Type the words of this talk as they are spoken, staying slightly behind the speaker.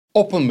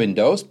Open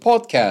Windows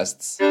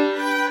Podcasts.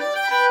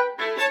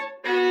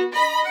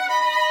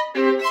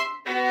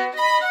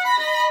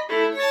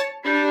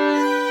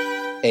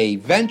 A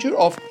venture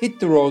of Hit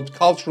the Road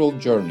Cultural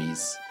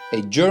Journeys.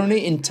 A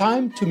journey in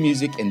time to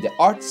music and the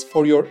arts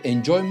for your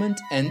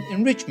enjoyment and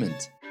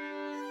enrichment.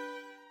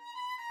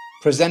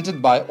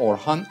 Presented by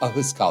Orhan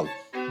Ahıskal,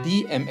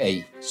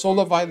 DMA,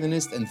 solo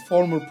violinist and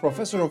former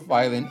professor of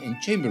violin and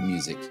chamber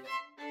music.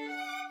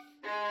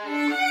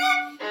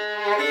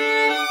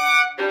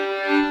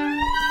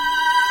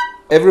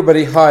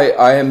 Everybody, hi,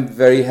 I am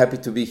very happy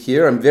to be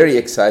here. I'm very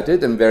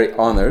excited and very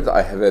honored.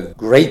 I have a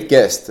great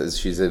guest, as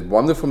she's a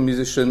wonderful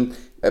musician,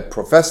 a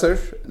professor.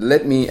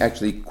 Let me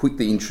actually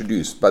quickly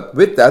introduce. But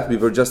with that, we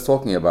were just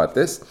talking about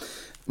this.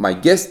 My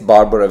guest,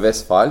 Barbara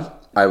Westphal,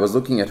 I was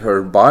looking at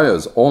her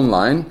bios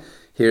online.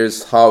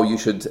 Here's how you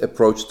should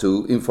approach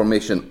to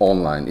information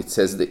online. It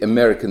says the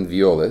American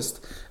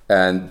violist,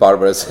 and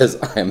Barbara says,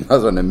 I am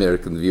not an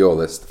American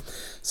violist.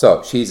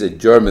 So she's a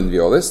German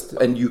violist,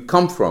 and you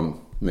come from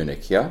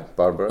Munich, yeah,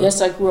 Barbara? Yes,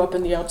 I grew up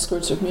in the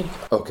outskirts of Munich.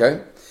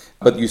 Okay.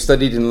 But you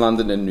studied in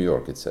London and New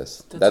York, it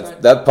says. That's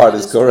right. That part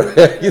is correct.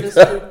 That is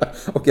true.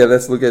 Okay,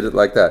 let's look at it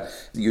like that.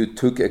 You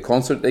took a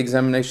concert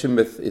examination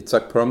with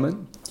Itzhak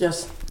Perlman?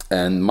 Yes.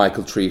 And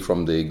Michael Tree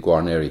from the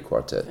Guarneri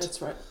Quartet.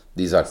 That's right.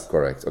 These are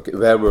correct. Okay,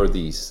 where were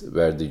these?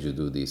 Where did you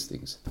do these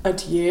things?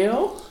 At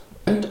Yale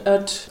and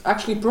at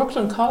actually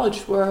Brooklyn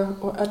College, where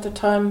at the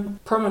time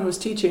Perlman was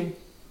teaching,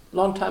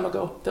 long time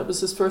ago. That was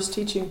his first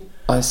teaching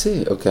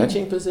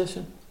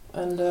position.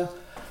 And I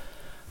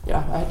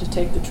had to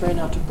take the train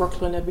out to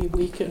Brooklyn every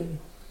week, and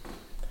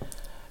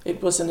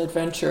it was an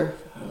adventure.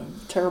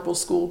 Terrible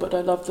school, but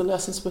I loved the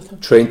lessons with him.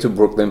 Train to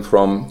Brooklyn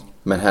from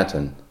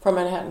Manhattan? From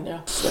Manhattan,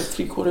 yeah. It's like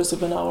 3/4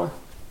 of an hour.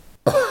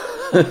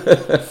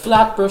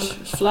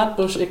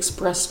 Flatbush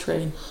Express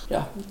train.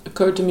 Yeah, it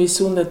occurred to me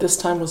soon that this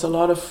time was a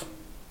lot of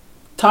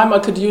time I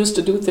could use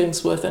to do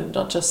things with and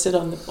not just sit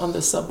on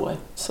the subway.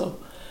 So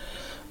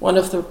one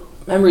of the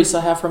memories I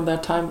have from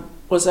that time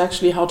was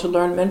actually how to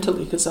learn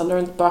mentally, because I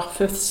learned Bach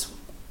Fifth's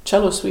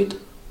cello suite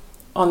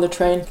on the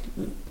train,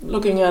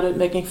 looking at it,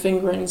 making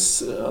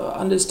fingerings,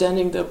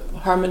 understanding the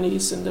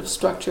harmonies and the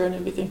structure and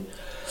everything.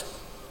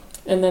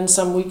 And then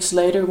some weeks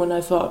later, when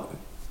I thought,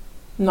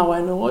 now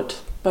I know it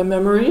by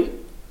memory,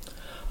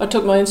 I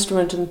took my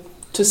instrument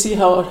to see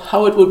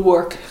how it would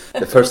work.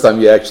 The first time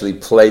you actually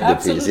played the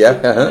piece,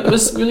 yeah?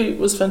 It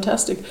was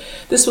fantastic.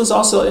 This was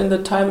also in the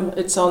time,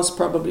 it sounds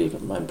probably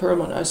my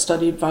Perlman. I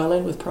studied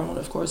violin with Perlman,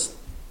 of course.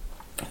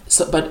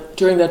 So, but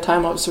during that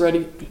time, I was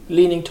already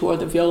leaning toward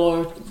the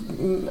viola, or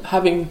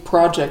having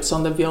projects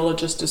on the viola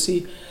just to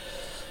see,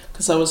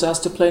 because I was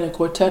asked to play in a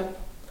quartet.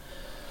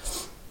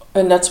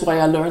 And that's why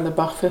I learned the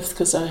Bach Fifth,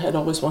 because I had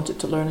always wanted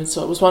to learn it.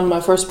 So it was one of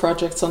my first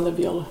projects on the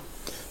viola.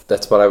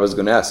 That's what I was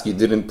going to ask. You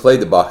didn't play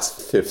the Bach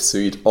Fifth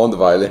Suite on the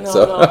violin,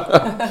 no.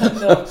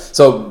 No.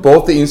 So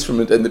both the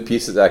instrument and the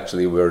pieces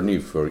actually were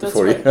new for right.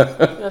 you.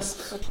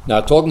 Yes.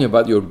 Now, talking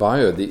about your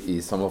bio,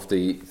 some of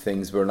the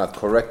things were not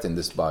correct in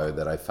this bio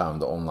that I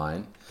found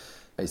online.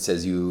 It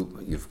says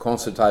you've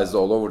concertized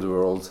all over the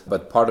world,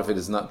 but part of it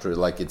is not true.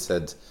 Like it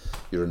said,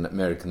 you're an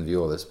American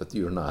violist, but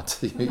you're not.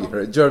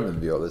 You're a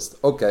German violist.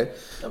 Okay.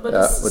 But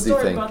the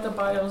story about the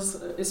bios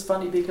is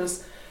funny,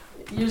 because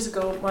years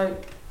ago, my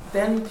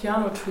then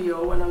piano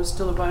trio, when I was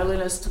still a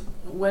violinist,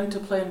 went to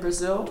play in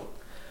Brazil,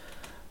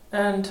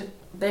 and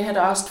they had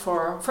asked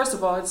for, first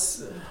of all,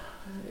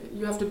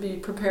 you have to be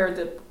prepared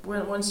that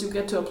once you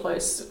get to a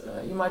place,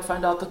 you might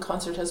find out the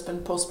concert has been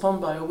postponed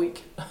by a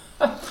week.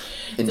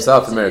 In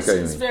South America,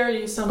 it's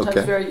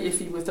sometimes very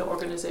iffy with the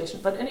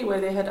organization. But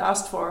anyway, they had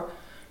asked for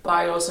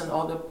bios and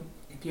all the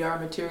PR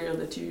material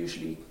that you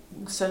usually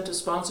send to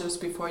sponsors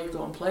before you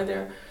go and play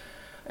there.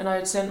 And I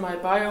had sent my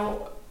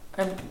bio,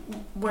 and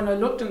when I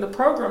looked in the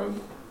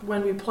program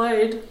when we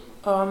played,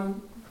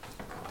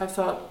 I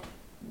thought,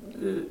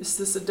 is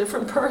this a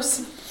different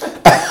person?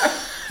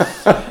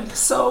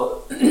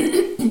 So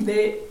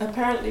they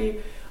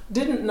apparently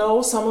didn't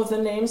know some of the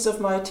names of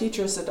my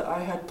teachers that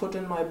I had put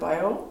in my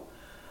bio,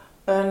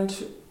 and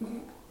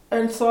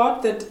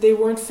thought that they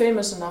weren't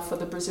famous enough for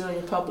the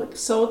Brazilian public.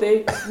 So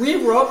they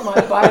rewrote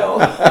my bio.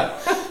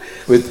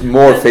 With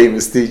more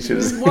famous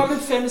teachers. More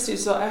famous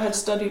teachers. So I had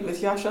studied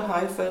with Jascha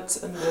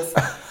Heifetz and with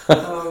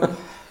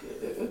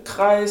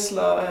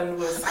Kreisler and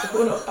with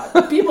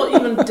people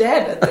even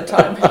dead at the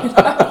time.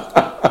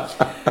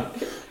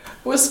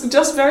 It was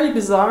just very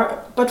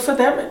bizarre. But for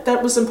them,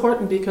 that was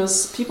important,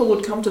 because people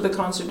would come to the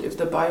concert if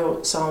the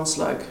bio sounds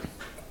like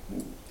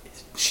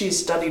she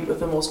studied with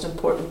the most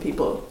important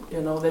people,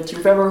 that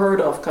you've ever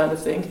heard of, kind of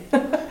thing.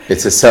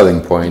 It's a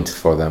selling point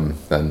for them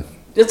then.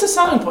 It's a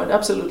selling point,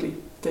 absolutely.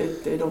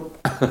 They don't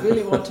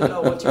really want to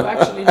know what you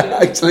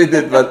actually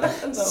did. But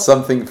no.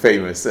 Something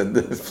famous and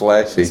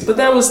flashy. But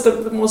that was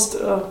the most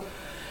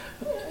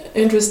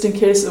interesting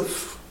case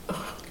of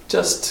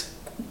just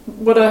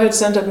what I had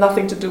sent had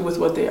nothing to do with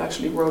what they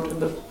actually wrote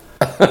in the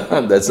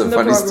That's a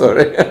funny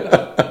story.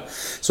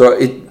 So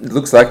it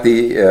looks like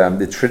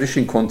the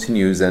tradition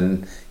continues,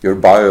 and your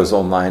bios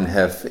online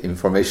have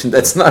information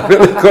that's not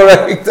really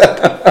correct.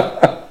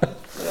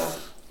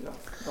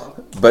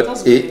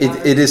 But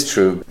it is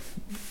true.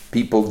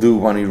 People do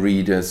want to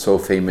read so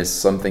famous,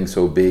 something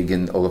so big,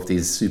 and all of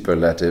these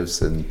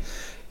superlatives, and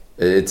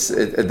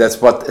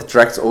that's what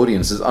attracts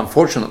audiences.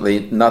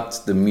 Unfortunately,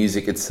 not the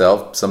music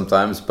itself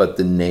sometimes, but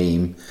the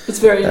name. It's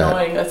very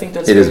annoying. I think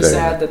that's very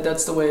sad that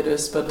that's the way it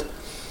is. But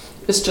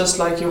it's just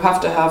like you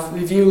have to have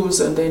reviews,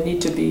 and they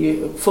need to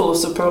be full of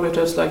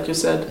superlatives, like you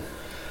said,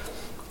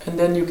 and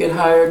then you get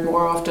hired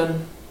more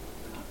often.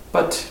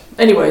 But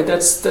anyway,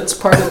 that's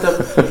part of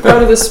the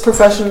part of this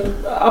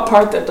profession. A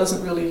part that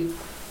doesn't really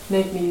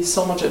make me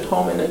so much at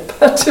home in it,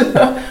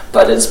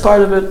 but it's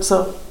part of it.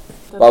 So.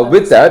 Well,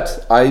 with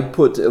that, I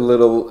put a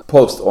little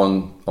post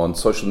on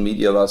social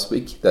media last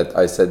week that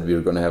I said we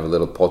were going to have a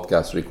little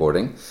podcast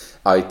recording.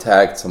 I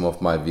tagged some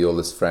of my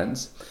violist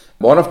friends.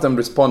 One of them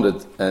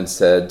responded and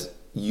said,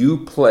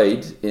 "You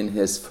played in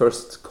his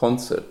first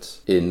concert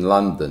in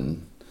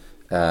London,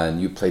 and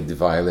you played the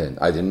violin."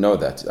 I didn't know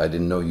that. I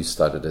didn't know you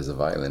started as a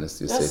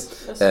violinist, you say.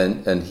 Yes.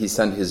 And he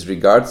sent his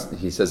regards.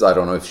 He says, "I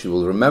don't know if she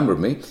will remember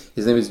me."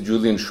 His name is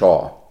Julian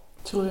Shaw.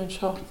 Julian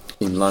Shaw.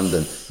 In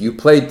London. You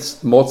played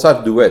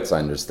Mozart duets, I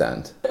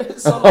understand.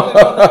 So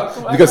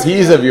because he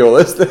is a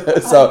violist,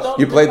 so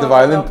you played the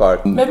violin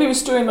part. Maybe it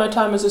was during my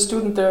time as a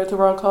student there at the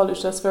Royal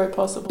College. That's very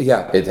possible.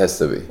 Yeah, it has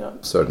to be. Yeah.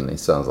 Certainly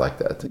sounds like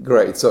that.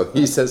 Great. So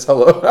he says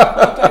hello.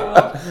 Okay,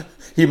 well.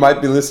 He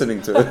might be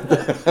listening to it.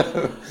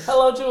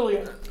 Hello,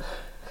 Julian.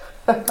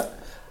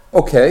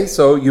 Okay,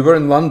 so you were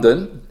in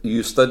London.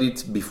 You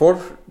studied before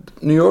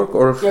New York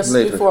or later?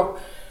 Yes, before.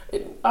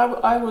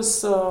 I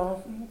was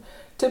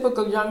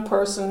typical young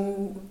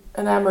person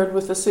enamored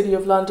with the city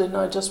of London.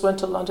 I just went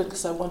to London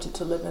because I wanted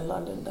to live in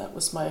London. That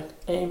was my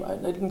aim.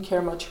 I didn't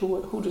care much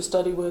who to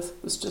study with.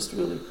 It was just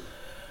really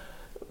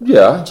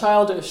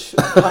childish,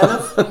 kind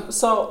of.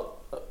 So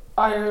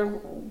I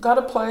got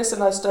a place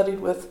and I studied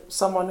with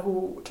someone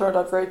who turned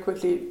out very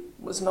quickly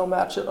was no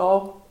match at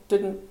all.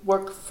 Didn't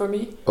work for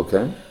me.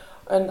 Okay.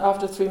 And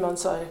after 3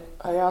 months I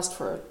asked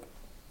for a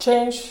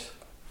change,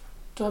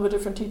 to have a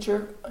different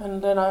teacher,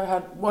 and then I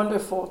had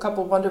a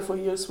couple of wonderful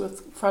years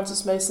with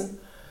Frances Mason,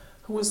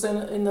 who was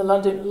then in the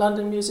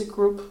London music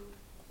group.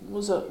 It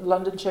was a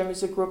London chair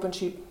music group, and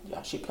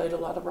she played a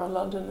lot around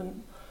London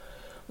and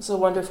was a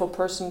wonderful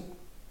person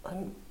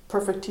and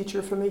perfect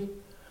teacher for me.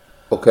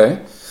 Okay,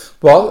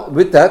 well,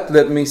 with that,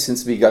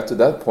 since we got to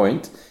that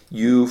point,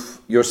 you've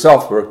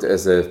yourself worked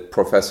as a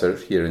professor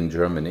here in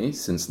Germany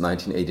since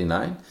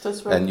 1989.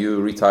 That's right. And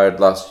you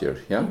retired last year,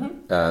 yeah?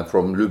 Mm-hmm.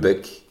 From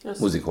Lübeck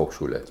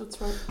Musikhochschule. That's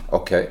right.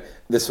 Okay,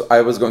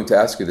 I was going to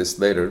ask you this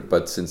later,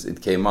 but since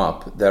it came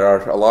up, there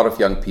are a lot of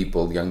young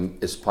people, young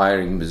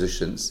aspiring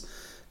musicians.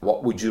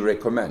 What would you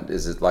recommend?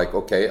 Is it like,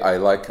 okay,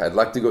 I'd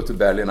like to go to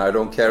Berlin, I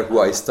don't care who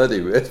I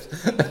study with,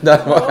 and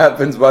then what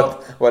happens,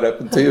 what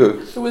happened to you?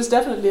 It was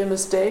definitely a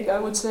mistake, I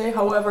would say.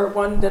 However,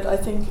 one that I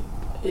think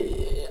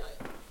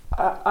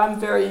I'm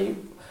very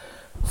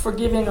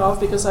forgiving of,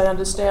 because I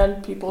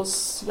understand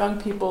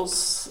young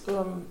people's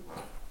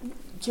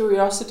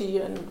curiosity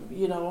and,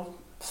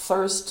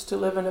 thirst to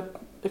live in an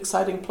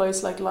exciting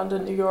place like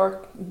London, New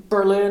York,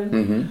 Berlin.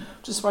 Mm-hmm.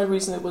 Just one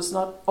reason it was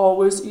not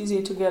always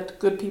easy to get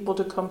good people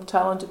to come,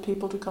 talented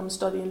people to come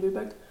study in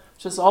Lübeck,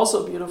 which is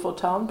also a beautiful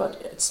town, but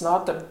it's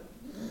not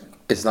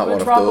one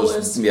of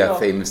those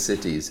famous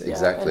cities,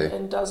 exactly.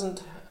 And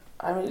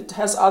it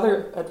has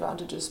other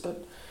advantages,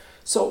 but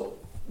so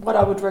what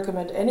I would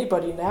recommend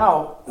anybody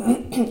now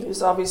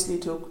is obviously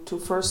to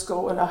first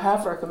go, and I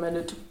have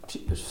recommended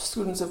to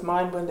students of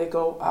mine when they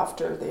go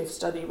after they've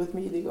studied with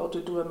me, they go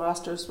to do a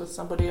master's with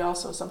somebody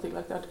else or something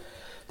like that,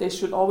 they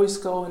should always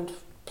go and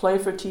play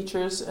for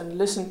teachers and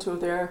listen to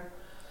their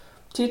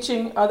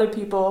teaching other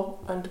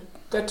people and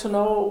get to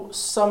know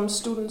some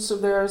students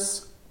of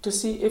theirs to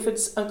see if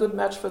it's a good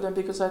match for them,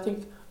 because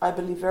I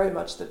believe very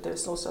much that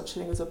there's no such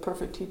thing as a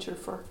perfect teacher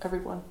for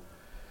everyone.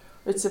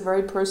 It's a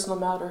very personal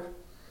matter.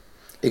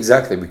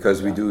 Exactly,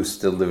 because we do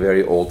still the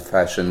very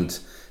old-fashioned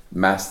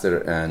master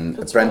and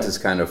apprentice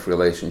kind of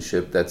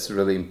relationship. That's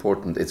really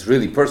important. It's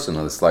really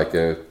personal. It's like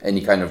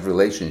any kind of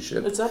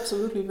relationship. It's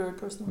absolutely very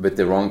personal. With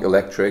the wrong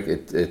electric,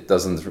 it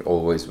doesn't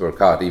always work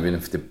out. Even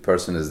if the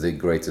person is the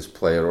greatest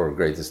player or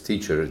greatest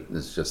teacher, it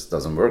just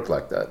doesn't work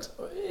like that.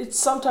 It's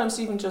sometimes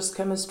even just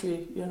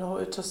chemistry.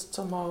 It just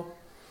somehow.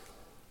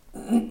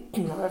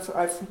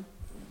 I've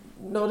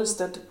noticed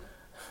that.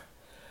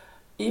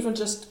 Even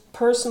just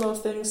personal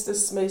things,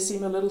 this may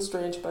seem a little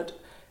strange, but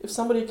if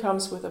somebody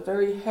comes with a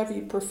very heavy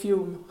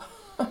perfume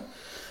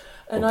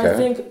and I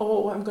think,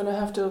 I'm going to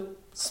have to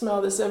smell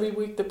this every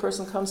week the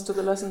person comes to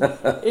the lesson,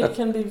 it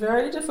can be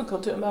very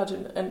difficult to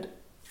imagine. And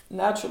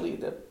naturally,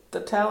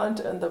 the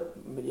talent and the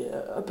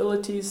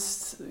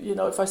abilities,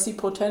 if I see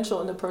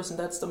potential in the person,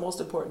 that's the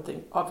most important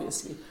thing,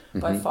 obviously,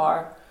 by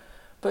far.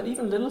 But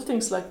even little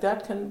things like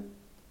that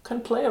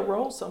can play a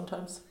role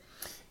sometimes.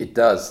 It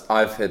does.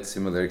 I've had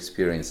similar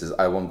experiences.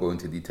 I won't go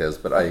into details,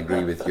 but I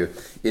agree with you.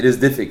 It is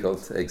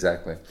difficult,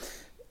 exactly.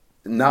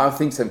 Now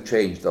things have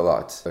changed a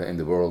lot in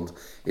the world.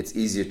 It's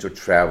easier to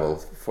travel.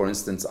 For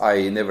instance,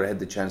 I never had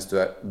the chance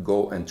to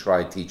go and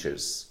try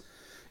teachers.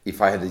 If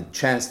I had a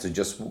chance to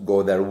just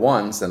go there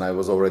once and I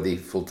was already a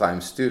full-time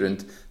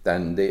student,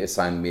 then they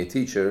assigned me a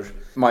teacher.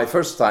 My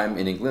first time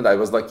in England, I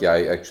was lucky.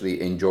 I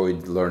actually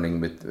enjoyed learning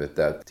with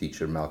that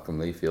teacher, Malcolm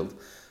Layfield.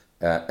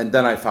 And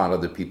then I found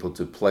other people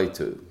to play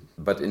to.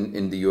 But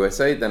in the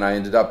USA, then I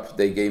ended up,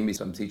 they gave me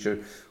some teacher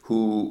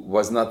who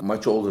was not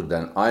much older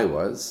than I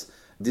was,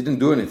 didn't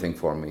do anything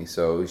for me.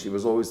 So she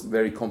was always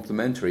very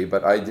complimentary,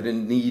 but I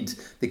didn't need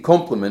the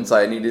compliments.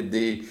 I needed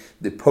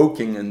the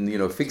poking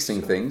and,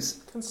 fixing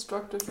things.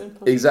 Constructive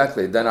input.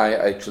 Exactly. Then I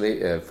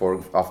actually,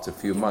 after a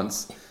few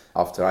months,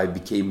 after I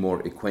became more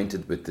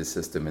acquainted with the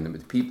system and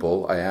with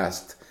people, I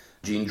asked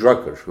Jean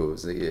Drucker, who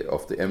was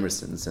of the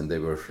Emersons, and they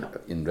were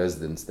in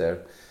residence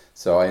there.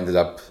 So I ended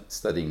up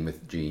studying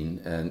with Jean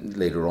and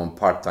later on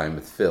part-time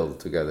with Phil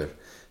together.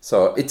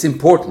 So it's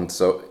important.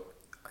 So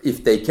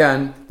if they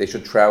can, they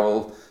should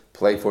travel,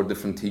 play for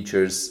different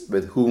teachers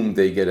with whom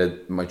they get a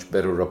much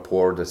better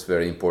rapport. That's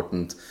very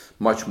important,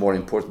 much more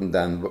important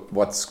than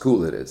what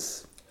school it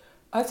is.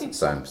 I think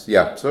sometimes. So.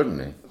 Yeah,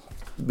 certainly.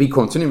 We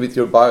continue with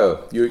your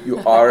bio.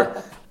 You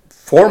are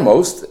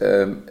foremost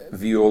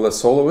viola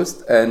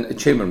soloist and a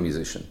chamber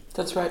musician.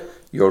 That's right.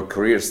 Your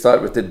career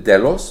started with the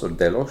Delos or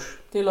Delos?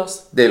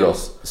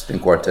 Delos string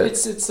quartet.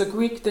 It's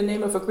the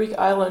name of a Greek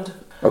island.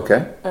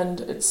 Okay. And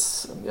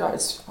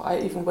I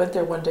even went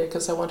there one day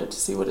because I wanted to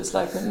see what it's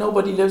like. And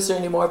nobody lives there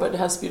anymore, but it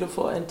has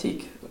beautiful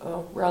antique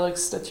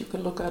relics that you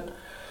can look at.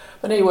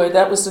 But anyway,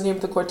 that was the name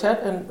of the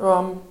quartet, and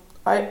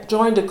I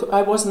joined.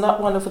 I was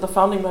not one of the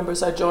founding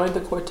members. I joined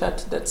the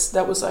quartet.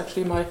 That was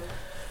actually my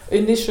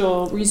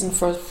initial reason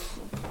for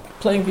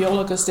playing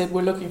viola, because they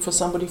were looking for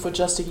somebody for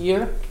just a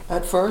year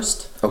at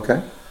first.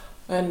 Okay.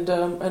 And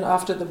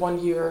after the 1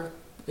 year,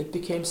 it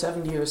became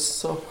 7 years.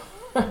 So,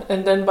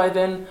 and then by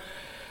then,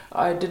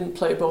 I didn't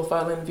play both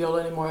violin and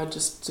viola anymore. I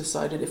just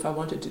decided if I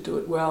wanted to do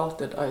it well,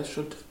 that I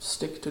should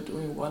stick to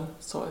doing one.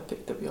 So I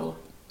picked the viola.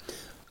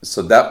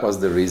 So that was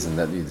the reason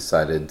that you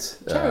decided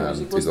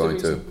to go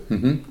into.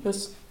 Mm-hmm.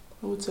 Yes,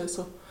 I would say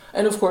so.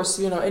 And of course,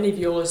 any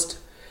violist.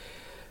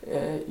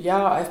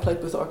 I've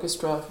played with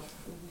orchestra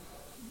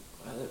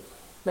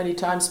many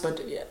times,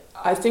 but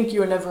I think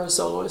you're never a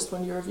soloist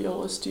when you're a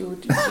violist. You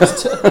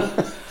just,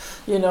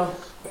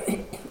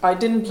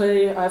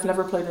 I've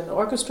never played in an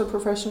orchestra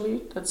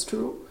professionally, that's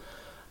true.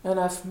 And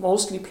I've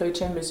mostly played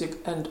chamber music,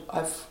 and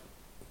I've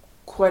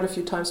quite a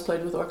few times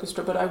played with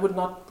orchestra, but I would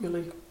not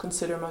really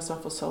consider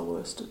myself a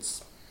soloist.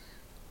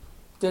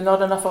 There are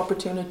not enough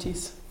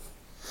opportunities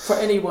for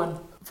anyone.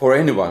 For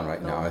anyone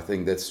right now, I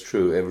think that's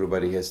true.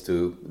 Everybody has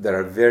to. There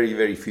are very,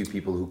 very few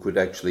people who could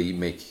actually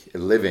make a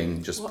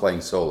living just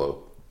playing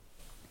solo.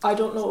 I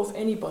don't know of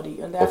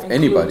anybody, and that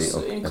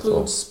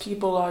includes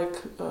people like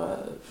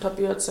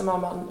Tabea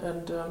Zimmermann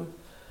and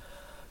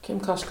Kim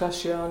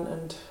Kashkashian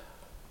and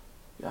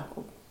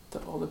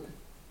all the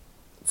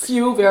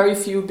very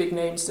few big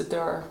names that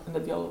there are in the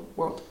viola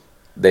world.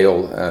 They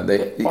all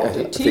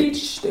they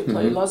teach. They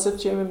play lots of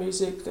chamber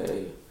music.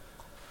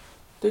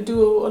 They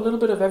do a little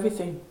bit of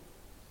everything.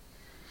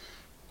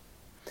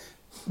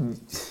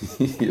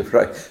 You're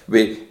right.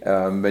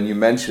 When you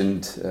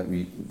mentioned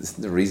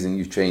the reason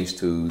you changed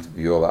to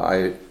viola,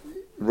 I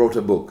wrote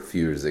a book a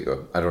few years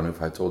ago. I don't know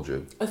if I told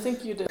you. I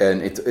think you did.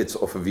 And it's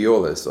of a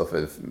violist, of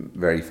a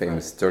very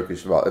famous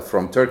Turkish,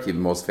 from Turkey, the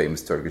most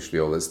famous Turkish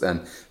violist.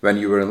 And when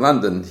you were in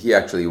London, he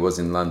actually was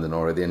in London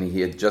already, and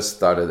he had just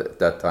started at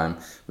that time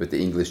with the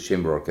English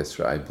Chamber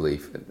Orchestra, I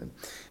believe.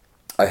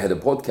 I had a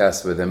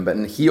podcast with him, but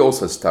he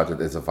also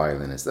started as a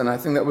violinist. And I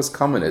think that was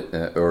common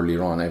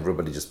earlier on.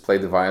 Everybody just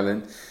played the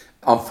violin.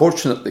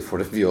 Unfortunately for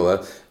the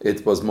viola,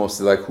 it was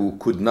mostly like who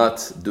could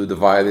not do the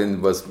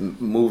violin was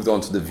moved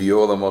on to the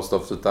viola most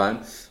of the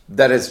time.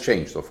 That has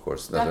changed, of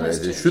course.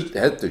 It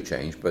had to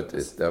change, but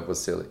that was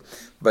silly.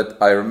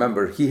 But I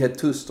remember he had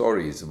two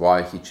stories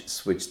why he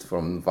switched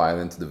from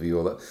violin to the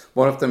viola.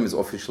 One of them is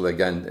official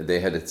again. They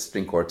had a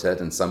string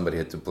quartet and somebody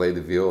had to play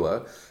the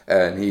viola,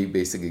 and he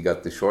basically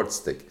got the short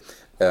stick.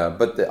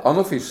 But the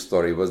unofficial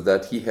story was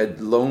that he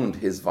had loaned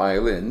his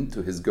violin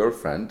to his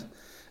girlfriend,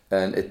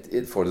 and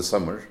for the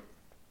summer.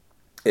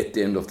 At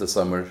the end of the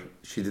summer,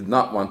 she did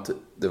not want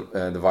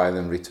the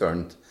violin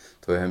returned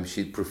to him.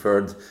 She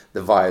preferred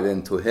the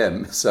violin to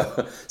him.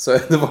 So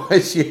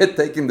she had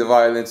taken the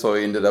violin, so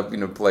he ended up,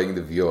 playing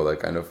the viola,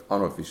 kind of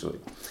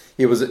unofficially.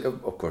 He was,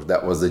 of course,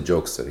 that was the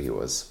jokester he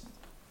was.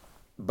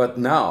 But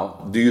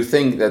now, do you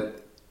think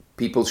that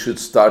people should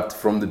start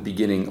from the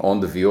beginning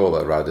on the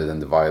viola rather than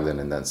the violin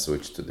and then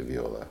switch to the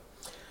viola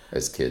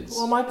as kids?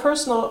 Well, my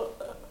personal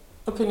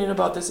opinion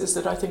about this is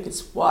that I think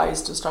it's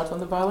wise to start on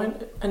the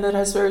violin, and that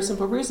has very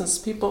simple reasons.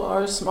 People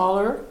are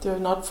smaller, they're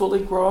not fully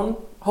grown.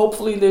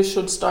 Hopefully they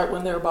should start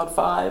when they're about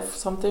 5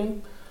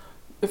 something.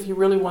 If you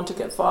really want to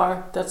get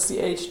far, that's the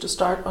age to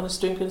start on a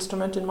stringed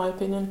instrument, in my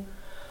opinion.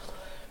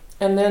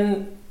 And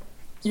then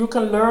you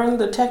can learn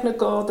the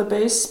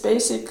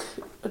basic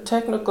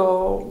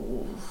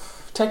technical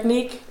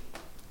technique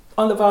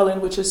on the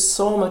violin, which is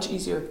so much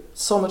easier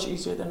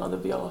than on the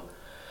viola.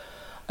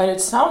 And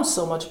it sounds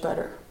so much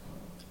better.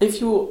 If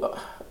you,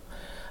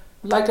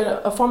 like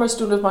a former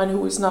student of mine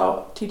who is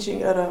now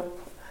teaching at a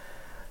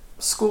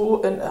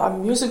school, a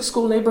music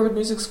school, neighborhood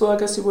music school, I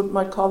guess you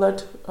might call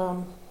it.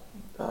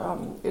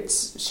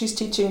 She's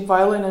teaching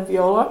violin and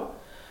viola,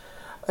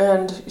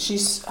 and she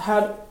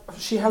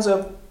has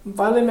a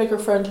violin maker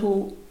friend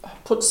who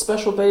puts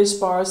special bass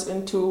bars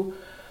into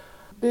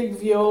big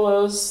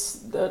violas,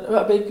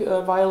 big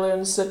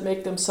violins that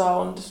make them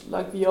sound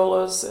like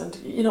violas, and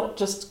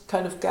just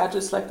kind of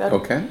gadgets like that.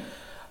 Okay.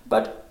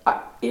 But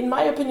in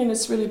my opinion,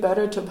 it's really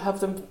better to have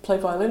them play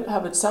violin,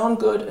 have it sound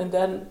good, and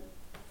then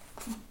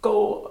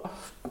go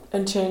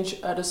and change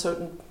at a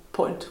certain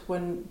point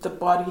when the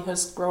body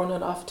has grown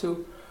enough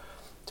to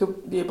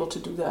be able to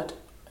do that.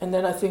 And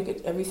then I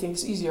think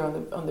everything's easier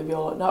on the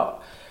viola. Now,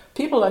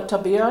 people like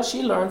Tabea,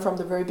 she learned from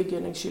the very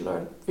beginning. She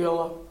learned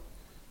viola.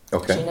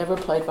 Okay. She never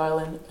played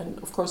violin, and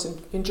of course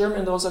in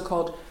German those are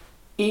called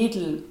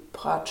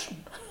Edelbratschen.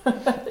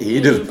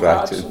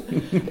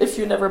 Edelbratschen. If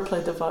you never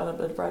played the violin,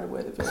 but right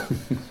away the viola.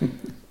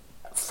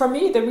 For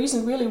me, the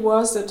reason really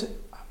was that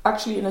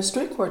actually in a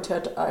string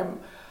quartet,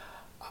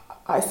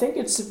 I think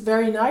it's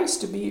very nice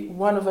to be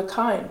one of a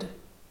kind.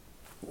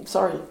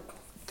 Sorry,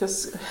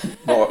 because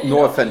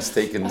no offense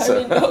taken.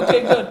 So.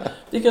 Okay, good.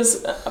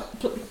 Because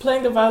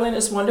playing the violin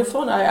is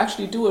wonderful, and I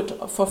actually do it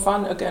for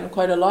fun again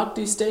quite a lot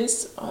these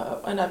days.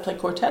 And I play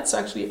quartets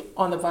actually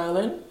on the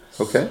violin.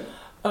 Okay.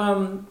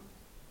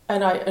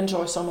 And I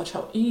enjoy so much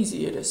how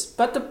easy it is.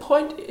 But the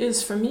point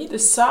is, for me, the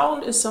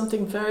sound is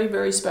something very,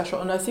 very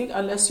special. And I think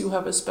unless you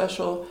have a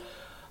special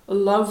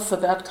love for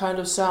that kind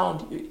of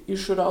sound, you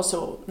should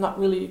also not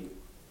really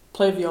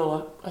play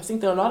viola. I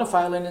think there are a lot of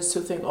violinists who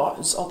think, oh,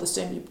 it's all the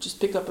same. You just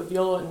pick up a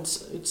viola and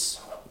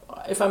it's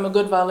if I'm a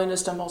good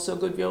violinist, I'm also a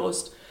good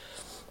violist.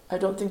 I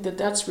don't think that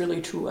that's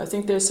really true. I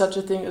think there's such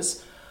a thing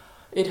as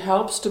it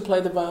helps to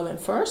play the violin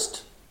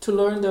first, to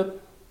learn the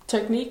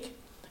technique,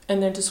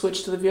 and then to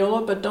switch to the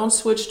viola. But don't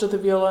switch to the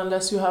viola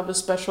unless you have a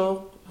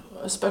special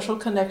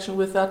connection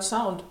with that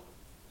sound,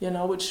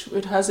 which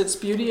it has its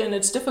beauty and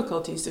its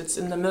difficulties. It's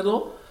in the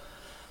middle.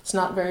 It's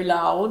not very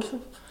loud.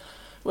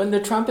 When the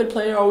trumpet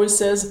player always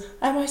says,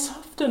 "Am I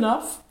soft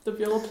enough?" the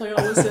viola player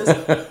always says,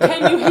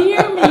 "Can you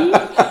hear me?"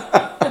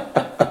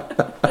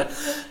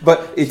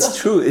 But it's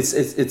true.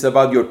 It's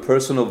about your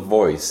personal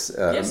voice.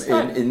 Yes,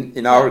 right.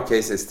 In our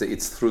case,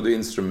 it's through the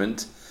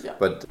instrument. Yeah.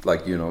 But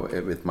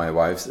with my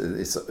wife,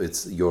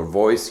 it's your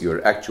voice,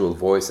 your actual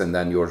voice, and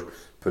then your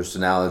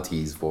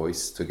personality's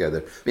voice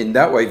together. In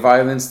that way,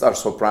 violinists are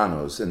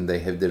sopranos, and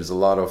there's a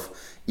lot of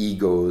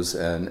egos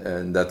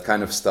and that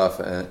kind of stuff.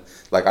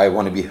 Like I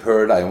want to be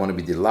heard, I want to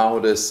be the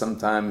loudest.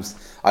 Sometimes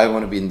I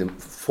want to be in the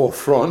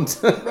forefront.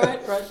 Right.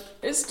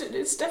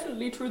 It's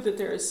definitely true that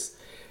there is.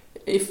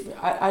 If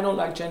I don't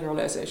like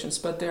generalizations,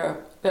 but there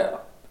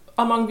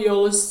among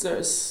violists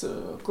there's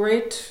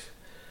great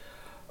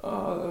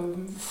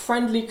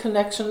friendly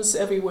connections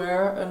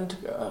everywhere, and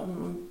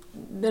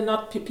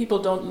people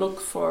don't look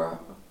for.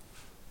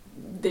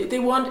 They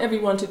want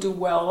everyone to do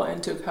well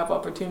and to have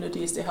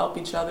opportunities to help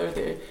each other.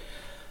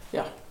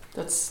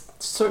 That's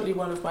certainly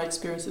one of my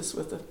experiences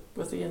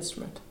with the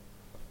instrument.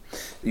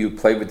 You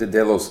play with the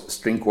Delos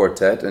String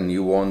Quartet, and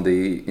you won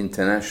the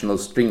International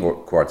String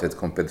Quartet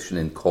competition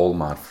in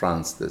Colmar,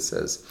 France. This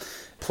says,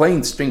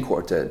 playing string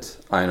quartet.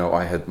 I know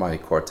I had my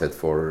quartet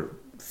for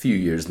a few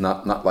years,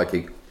 not like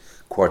a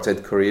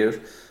quartet career,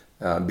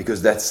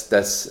 because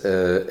that's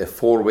a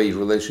four-way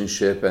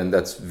relationship, and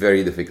that's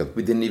very difficult.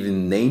 We didn't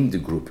even name the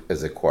group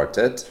as a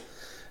quartet,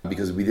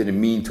 because we didn't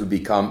mean to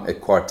become a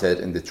quartet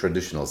in the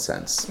traditional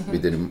sense. Mm-hmm. We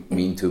didn't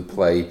mean to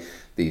play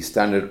the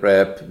standard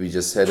rep. We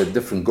just had a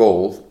different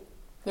goal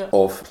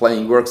of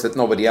playing works that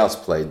nobody else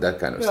played, that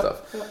kind of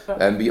stuff. Yeah.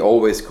 And we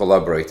always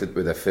collaborated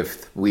with a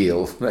fifth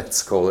wheel,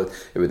 let's call it,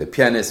 with a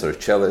pianist or a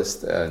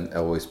cellist, and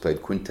always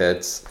played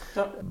quintets.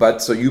 Yeah.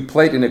 But so you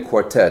played in a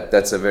quartet.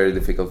 That's a very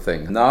difficult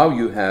thing. Now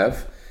you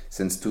have,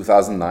 since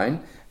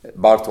 2009,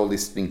 Bartholdi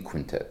String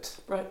Quintet.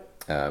 Right.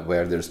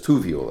 Where there's two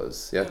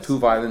violas, yes. 2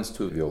 violins,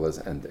 2 violas,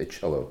 and a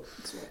cello.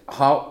 Right.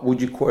 How would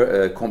you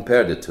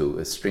compare the two,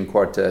 a string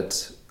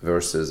quartet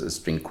versus a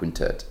string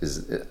quintet?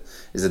 Is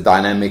the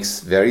dynamics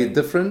very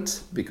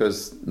different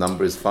because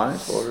number is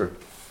 5, or?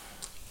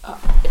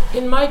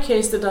 In my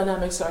case, the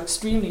dynamics are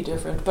extremely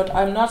different, but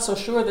I'm not so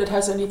sure that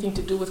has anything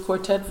to do with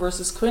quartet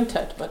versus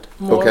quintet, but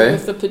more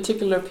with the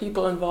particular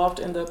people involved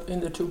in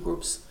the two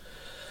groups.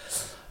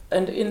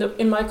 And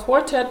in my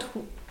quartet,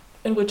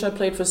 in which I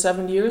played for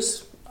 7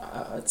 years.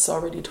 It's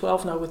already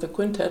 12 now with the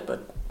quintet, but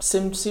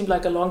seemed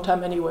like a long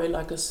time anyway,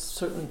 like a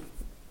certain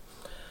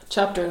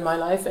chapter in my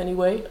life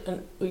anyway.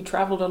 And we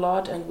traveled a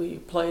lot and we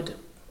played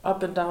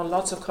up and down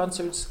lots of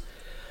concerts.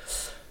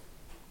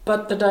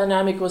 But the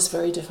dynamic was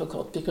very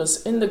difficult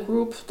because in the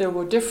group there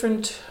were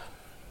different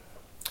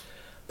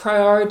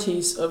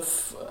priorities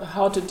of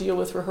how to deal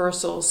with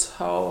rehearsals,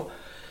 how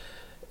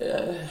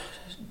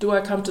do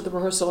I come to the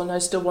rehearsal and I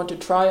still want to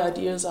try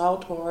ideas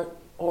out, or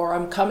or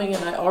I'm coming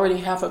and I already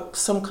have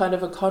some kind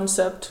of a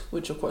concept,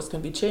 which of course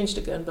can be changed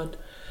again, but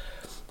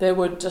they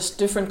were just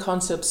different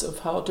concepts of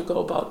how to go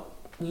about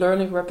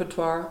learning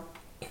repertoire.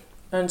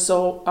 And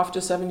so after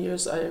 7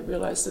 years, I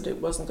realized that it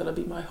wasn't going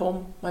to be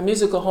my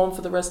musical home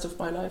for the rest of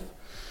my life.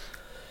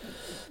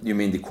 You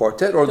mean the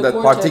quartet or The that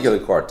quartet. particular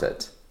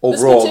quartet?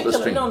 Overall, the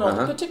string? No,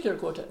 the particular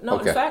quartet. No,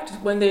 Okay. In fact,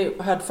 when they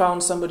had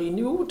found somebody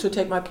new to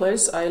take my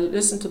place, I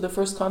listened to the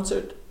first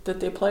concert that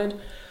they played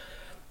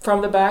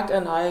from the back,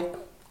 and I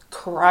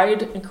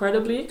cried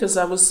incredibly because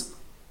I was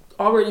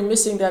already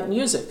missing that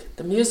music.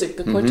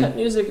 The quartet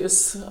music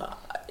is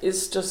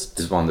just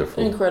It's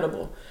wonderful.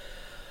 incredible.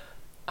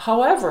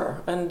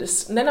 However,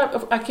 then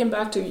I came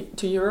back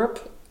to Europe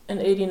in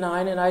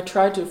 '89, and I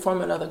tried to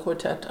form another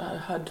quartet. I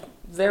had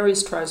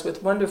various tries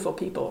with wonderful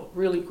people,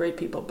 really great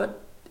people, but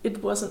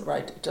it wasn't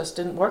right. It just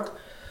didn't work.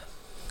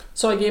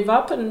 So I gave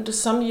up, and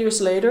some years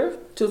later,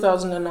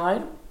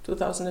 2009,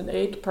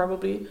 2008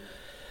 probably,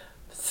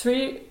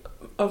 3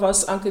 of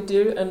us, Anke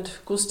Dill and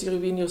Gusti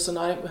Rivinius and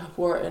I,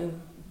 were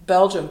in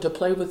Belgium to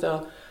play with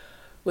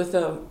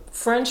a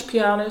French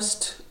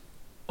pianist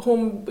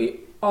whom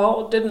we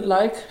all didn't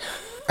like,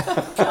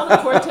 piano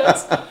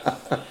quartets.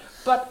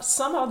 But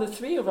somehow the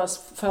 3 of us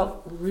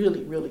felt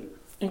really, really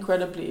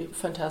incredibly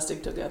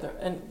fantastic together.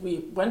 And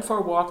we went for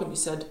a walk and we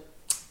said,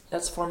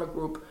 let's form a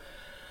group.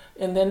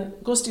 And then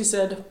Gusti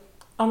said,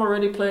 I'm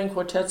already playing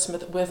quartets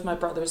with my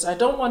brothers. I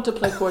don't want to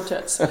play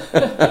quartets.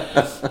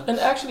 And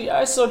actually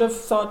I sort of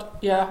thought,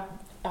 yeah,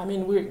 I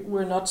mean,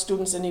 we're not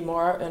students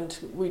anymore and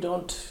we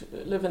don't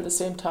live in the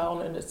same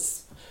town.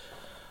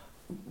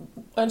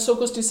 And so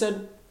Gusti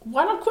said,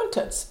 why not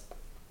quintets?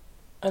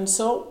 And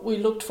so we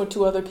looked for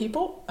 2 other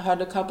people,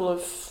 had a couple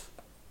of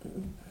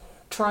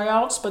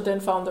tryouts, but then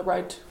found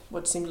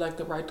what seemed like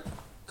the right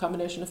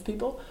combination of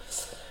people.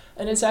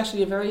 And it's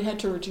actually a very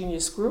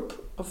heterogeneous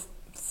group of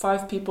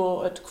 5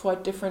 people at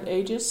quite different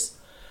ages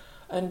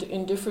and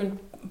in different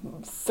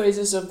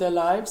phases of their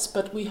lives,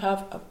 but we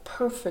have a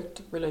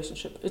perfect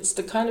relationship. It's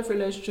the kind of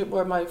relationship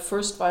where my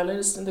first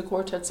violinist in the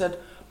quartet said,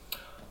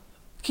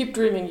 keep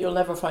dreaming, you'll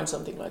never find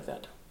something like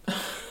that.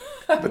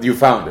 But you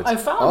found it. I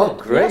found it. Oh,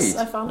 great. Yes,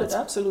 I found it,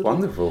 absolutely.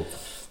 Wonderful.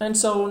 And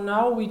so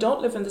now we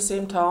don't live in the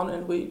same town,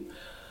 and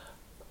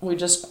we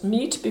just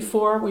meet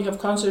before we have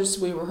concerts,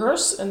 we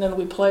rehearse, and then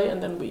we play,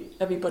 and then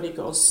everybody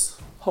goes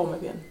home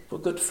again. We're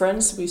good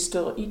friends, we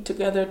still eat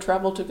together,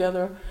 travel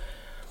together.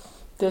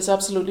 There's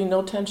absolutely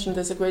no tension,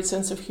 there's a great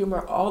sense of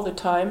humor all the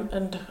time,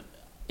 and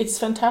it's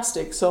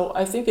fantastic. So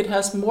I think it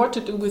has more to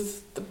do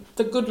with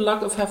the good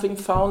luck of having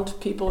found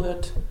people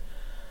that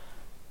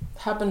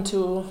happen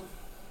to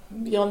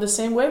be on the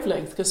same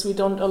wavelength, because a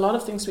lot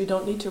of things we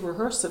don't need to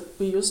rehearse.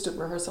 We used to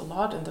rehearse a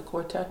lot in the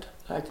quartet,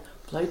 like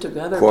play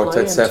together,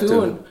 Quartets play have and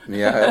tune.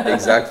 yeah,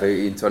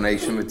 exactly.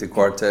 Intonation with the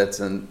quartets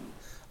and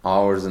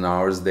hours and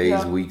hours,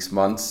 days, weeks,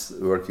 months,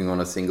 working on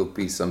a single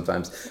piece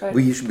sometimes. Right.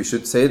 We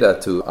should say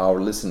that to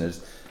our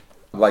listeners.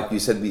 Like you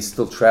said, we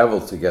still travel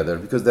together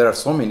because there are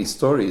so many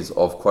stories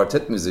of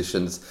quartet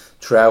musicians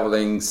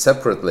traveling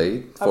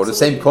separately for the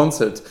same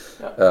concert.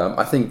 Yeah.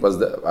 I think it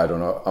was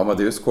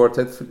Amadeus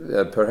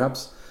Quartet,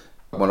 perhaps.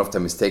 One of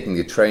them is taking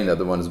the train,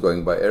 other one is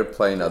going by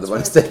airplane, other one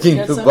is taking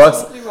the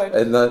bus. Right.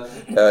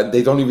 And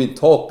they don't even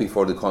talk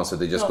before the concert.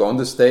 They just go on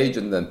the stage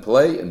and then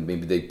play, and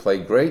maybe they play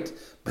great.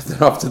 But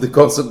then after the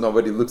concert,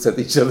 nobody looks at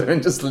each other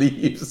and just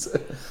leaves.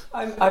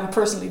 I'm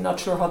personally not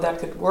sure how that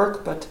could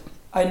work, but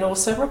I know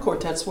several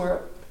quartets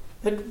where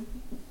it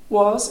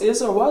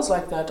is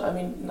like that. I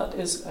mean, not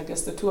is, I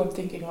guess the 2 I'm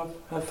thinking of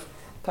have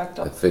packed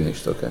up.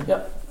 Finished, okay.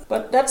 Yeah,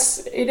 but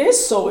it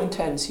is so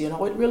intense,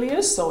 it really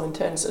is so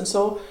intense. And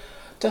so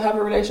to have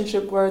a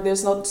relationship where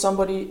there's not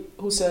somebody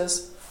who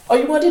says, oh,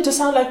 you want it to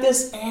sound like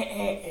this,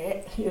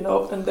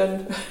 and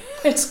then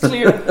it's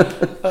clear,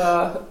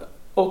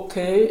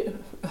 okay,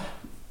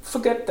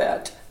 forget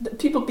that.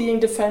 People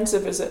being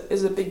defensive is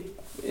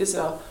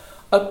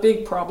a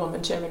big problem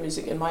in chamber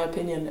music, in my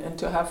opinion, and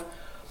to have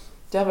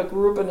a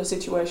group in a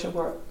situation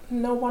where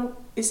no one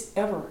is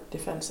ever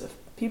defensive.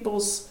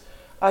 People's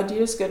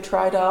ideas get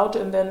tried out,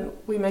 and then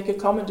we make a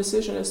common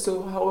decision as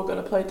to how we're going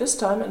to play it this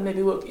time, and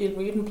maybe we'll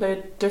even play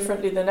it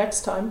differently the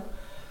next time.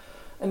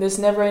 And there's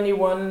never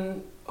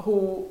anyone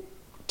who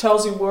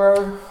tells you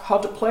how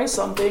to play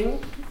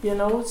something.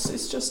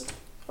 It's just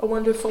a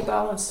wonderful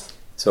balance.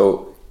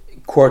 So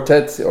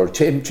quartet or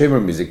chamber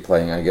music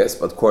playing, I guess,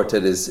 but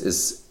quartet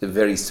is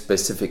very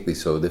specifically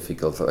so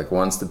difficult. Like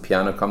once the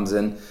piano comes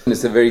in,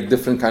 it's a very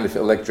different kind of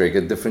electric,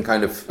 a different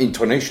kind of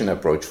intonation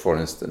approach, for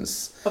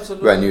instance.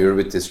 Absolutely. When you're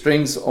with the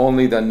strings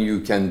only, then you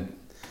can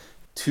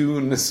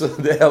tune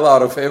the hell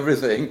out of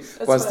everything.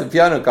 That's once right. the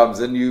piano comes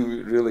in,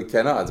 you really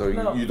cannot, or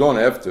you don't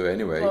have to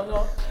anyway.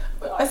 No.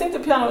 I think the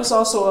piano is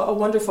also a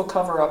wonderful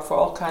cover-up for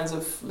all kinds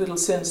of little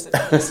sins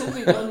that you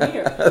simply don't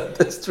hear.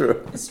 That's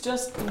true. It's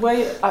just the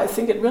way I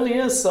think it really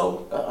is.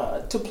 So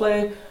to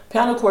play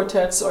piano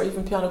quartets or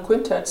even piano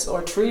quintets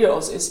or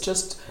trios is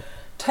just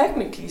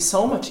technically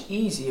so much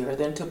easier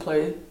than to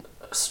play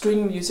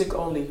string music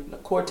only,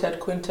 quartet,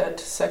 quintet,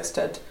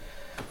 sextet.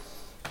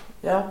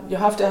 Yeah, you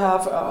have to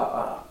have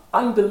an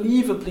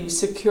unbelievably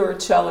secure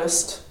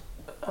cellist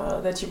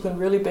that you can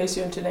really base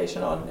your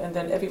intonation on, and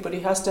then everybody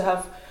has to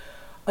have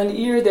an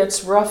ear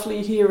that's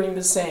roughly hearing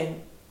the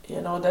same.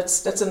 You know,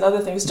 that's another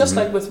thing. It's just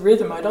like with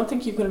rhythm. I don't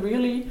think you can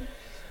really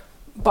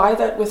buy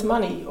that with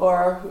money,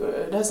 or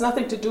it has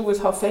nothing to do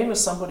with how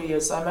famous somebody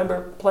is. I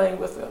remember playing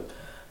with a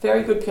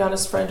very good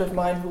pianist friend of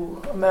mine,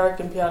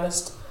 American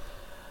pianist,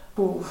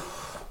 who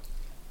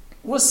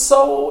was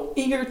so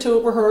eager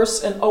to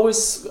rehearse and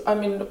always, I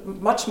mean,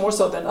 much more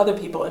so than other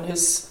people in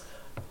his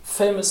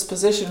famous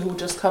position who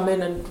just come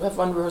in and have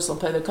one rehearsal and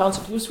play the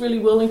concert. He was really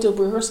willing to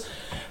rehearse,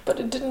 but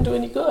it didn't do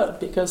any good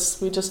because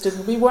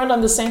we weren't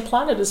on the same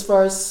planet as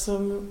far as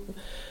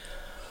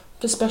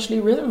especially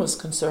rhythm was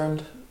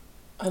concerned.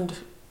 And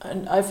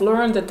I've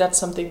learned that that's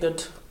something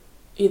that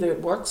either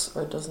it works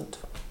or it doesn't.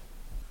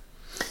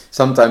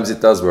 Sometimes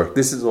it does work.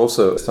 This is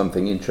also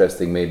something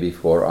interesting maybe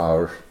for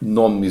our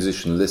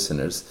non-musician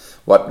listeners.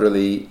 What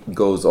really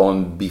goes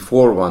on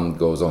before one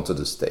goes onto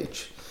the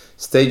stage.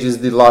 Stage is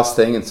the last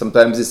thing, and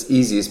sometimes it's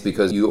easiest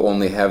because you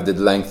only have the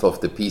length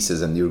of the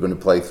pieces and you're going to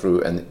play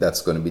through and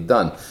that's going to be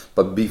done.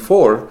 But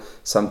before,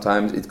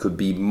 sometimes it could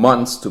be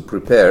months to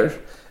prepare,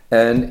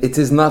 and it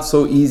is not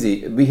so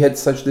easy. We had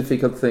such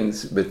difficult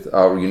things with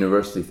our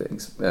university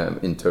things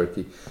in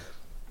Turkey.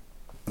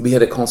 We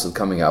had a concert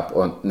coming up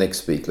on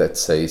next week,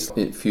 let's say,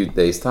 in a few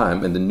days'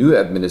 time, and the new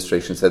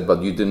administration said,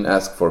 but you didn't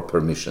ask for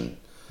permission.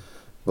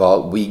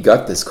 Well, we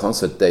got this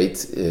concert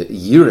date a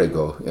year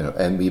ago,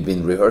 and we've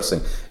been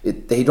rehearsing.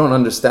 They don't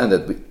understand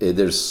that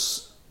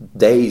there's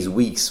days,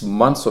 weeks,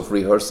 months of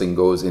rehearsing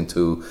goes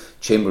into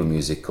chamber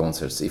music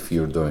concerts if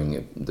you're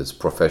doing this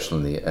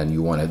professionally and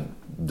you want to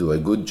do a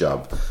good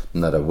job,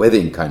 not a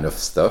wedding kind of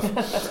stuff.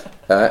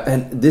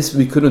 And this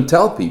we couldn't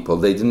tell people.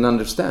 They didn't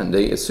understand.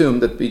 They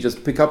assumed that we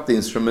just pick up the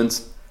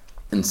instruments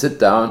and sit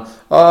down.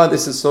 Oh,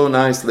 this is so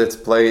nice. Let's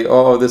play.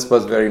 Oh, this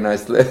was very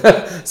nice.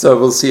 So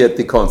we'll see at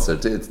the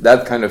concert. It's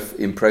that kind of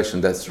impression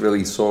that's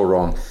really so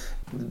wrong.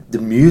 The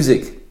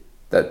music,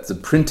 that the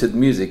printed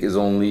music is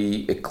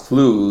only a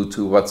clue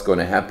to what's going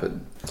to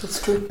happen.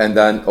 That's true. And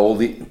then all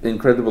the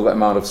incredible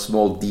amount of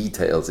small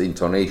details,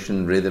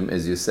 intonation, rhythm,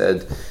 as you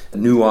said,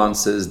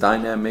 nuances,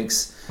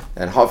 dynamics,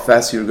 and how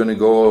fast you're going to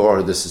go,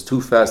 or this is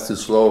too fast, too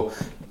slow.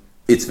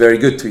 It's very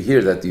good to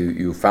hear that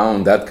you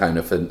found that kind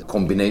of a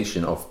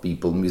combination of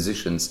people,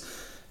 musicians,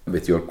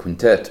 with your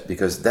quintet,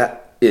 because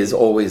that is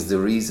always the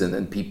reason,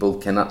 and people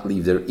cannot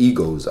leave their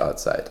egos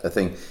outside. I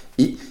think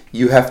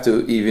you have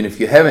to, even if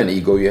you have an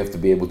ego, you have to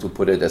be able to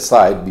put it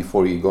aside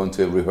before you go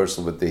into a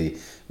rehearsal with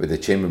the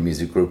chamber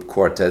music group,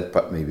 quartet,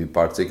 but maybe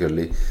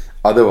particularly.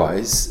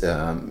 Otherwise,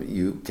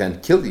 you can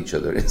kill each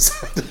other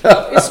inside.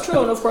 It's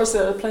true, and of course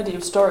there are plenty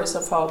of stories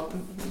of how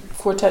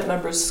quartet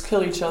members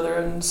kill each other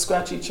and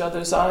scratch each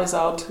other's eyes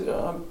out.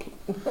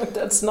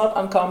 That's not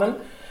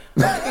uncommon,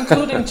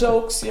 including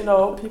jokes.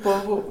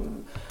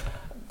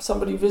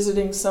 Somebody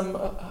visiting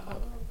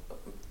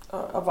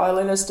a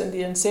violinist in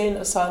the insane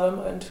asylum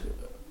and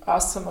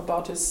asked him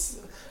about his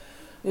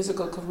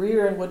musical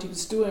career and what he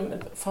was doing,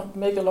 and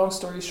make a long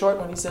story short,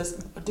 when he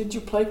says, "Did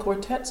you play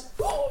quartets?"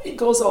 He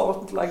goes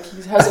all like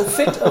he has a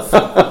fit of,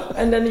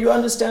 and then you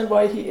understand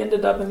why he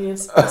ended up in the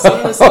insane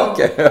asylum.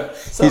 Okay,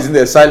 so, he's in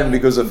the asylum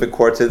because of the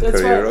quartet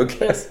career. Right,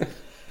 okay, yes.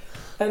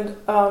 And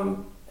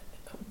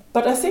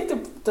but I think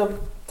the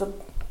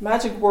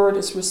magic word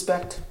is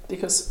respect,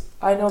 because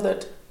I know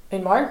that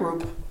in my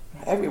group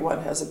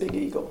everyone has a big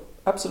ego.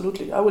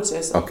 Absolutely, I would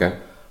say so. Okay,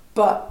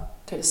 but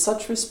there is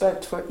such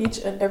respect for each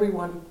and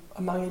everyone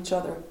among each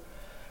other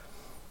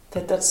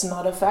that's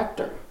not a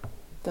factor.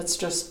 That's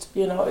just,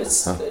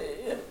 it's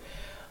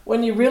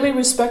when you really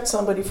respect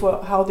somebody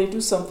for how they do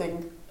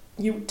something,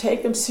 you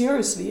take them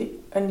seriously,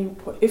 and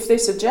if they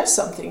suggest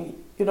something,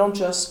 you don't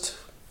just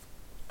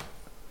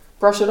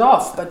brush it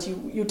off, but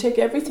you take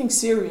everything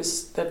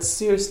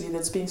seriously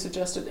that's being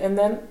suggested, and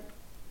then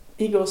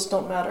egos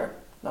don't matter.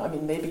 No, I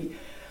mean, maybe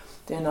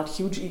they're not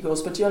huge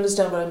egos, but you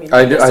understand what I mean.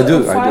 I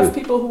do. Five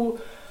people who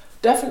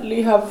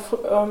definitely have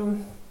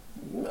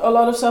a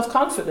lot of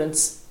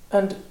self-confidence,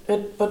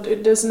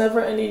 but there's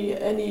never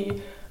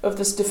any of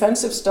this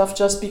defensive stuff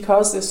just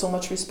because there's so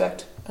much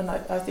respect, and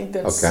I think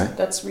that's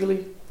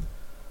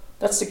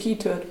the key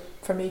to it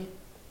for me.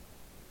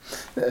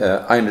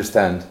 I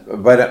understand,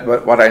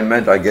 but what I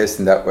meant, I guess,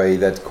 in that way,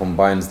 that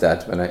combines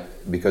that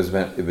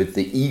with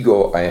the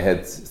ego, I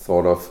had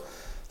thought of,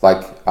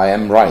 like, I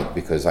am right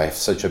because I have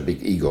such a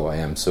big ego. I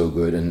am so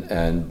good,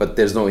 but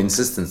there's no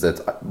insistence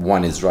that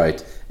one is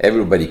right.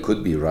 Everybody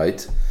could be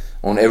right.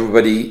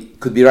 Everybody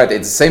could be right at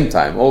the same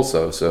time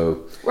also.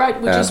 So right,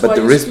 which is but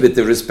why with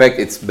the respect,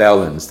 it's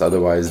balanced.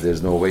 Otherwise,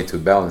 there's no way to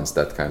balance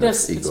that kind of ego.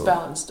 Yes, it's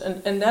balanced,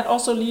 and that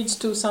also leads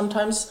to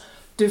sometimes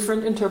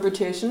different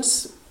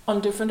interpretations on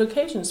different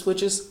occasions,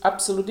 which is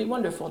absolutely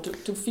wonderful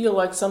to feel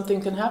like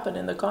something can happen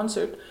in the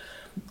concert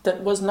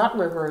that was not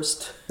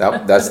rehearsed.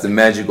 That's the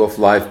magic of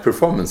live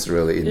performance,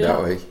 really, in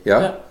that way.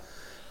 Yeah.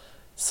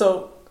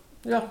 So,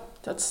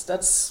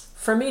 that's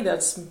for me.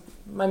 That's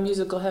my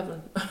musical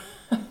heaven.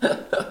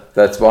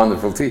 That's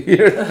wonderful to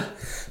hear.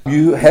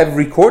 You have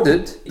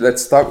recorded,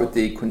 let's start with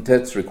the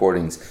quintet's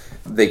recordings.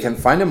 They can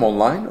find them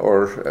online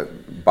or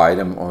buy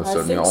them or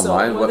certainly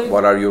online. So.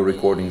 What are your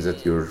recordings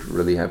that you're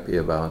really happy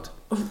about?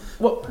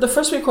 Well, the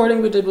first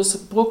recording we did was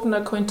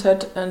Bruckner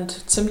Quintet and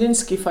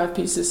Zemlinsky 5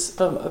 pieces,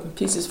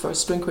 pieces for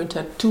string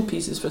quintet, 2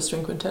 pieces for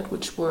string quintet,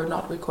 which were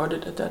not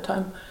recorded at that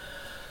time.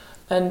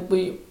 And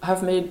we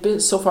have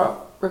made so far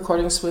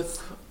recordings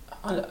with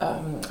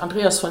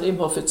Andreas von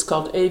Imhoff. It's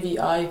called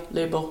AVI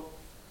label.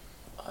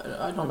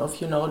 I don't know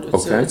if you know it.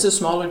 It's a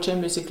smaller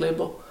chamber music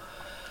label.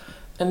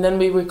 And then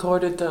we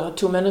recorded the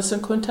 2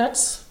 Mendelssohn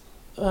quintets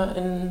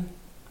in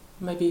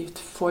maybe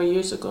 3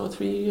 years ago,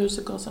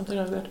 something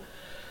like that.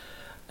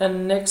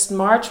 And next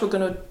March we're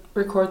going to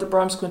record the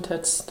Brahms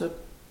quintets, the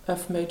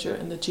F major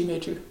and the G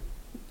major.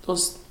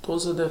 Those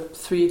are the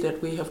 3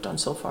 that we have done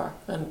so far.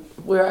 And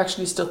we're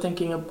actually still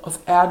thinking of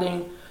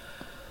adding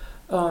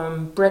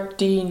Brett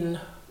Dean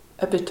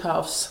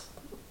Epitaphs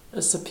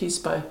as a piece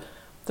by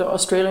the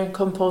Australian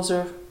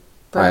composer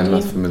Brett Dean. I'm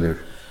not familiar.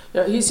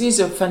 Yeah, he's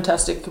a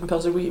fantastic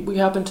composer. We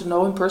happen to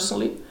know him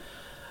personally,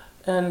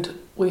 and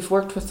we've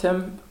worked with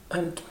him,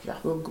 and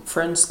we're good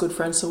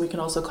friends, so we can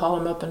also call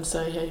him up and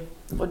say, hey,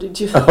 what did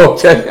you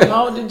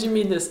how did you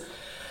mean this?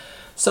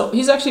 So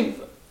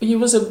he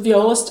was a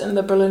violist in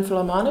the Berlin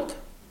Philharmonic.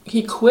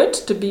 He quit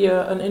to be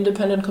an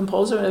independent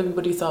composer, and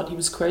everybody thought he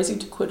was crazy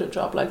to quit a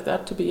job like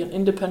that to be an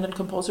independent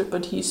composer,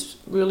 but he's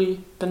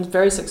really been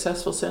very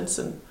successful since,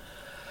 and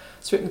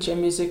he's written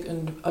chamber music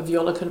and a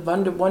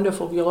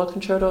wonderful viola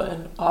concerto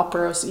and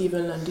operas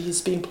even, and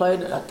he's being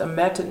played at the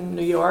Met in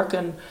New York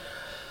and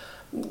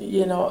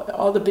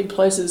all the big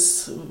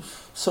places.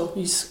 So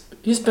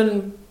he's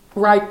been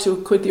right to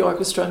quit the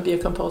orchestra and be a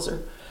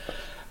composer.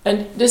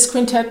 And this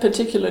quintet,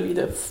 particularly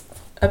the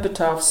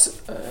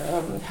Epitaphs,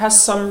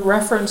 has some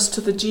reference to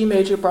the G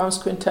major Brahms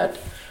quintet,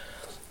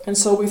 and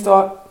so we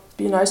thought it'd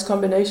be a nice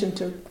combination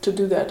to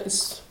do that.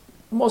 It's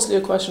mostly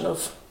a question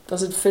of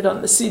does it fit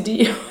on the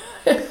CD.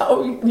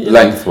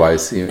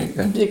 Lengthwise,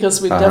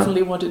 because we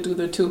definitely want to do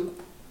the two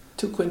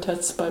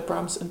quintets by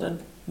Brahms and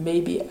then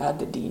maybe add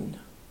the Dean.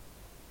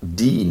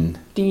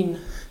 Dean.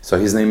 So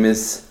his name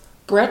is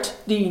Brett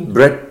Dean.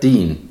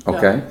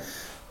 Okay. Yeah.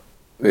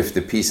 If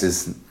the piece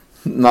is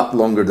not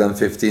longer than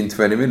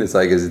 15-20 minutes,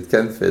 I guess it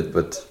can fit,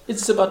 but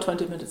it's about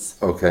 20 minutes.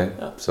 Okay.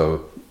 Yeah.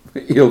 So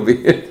it'll be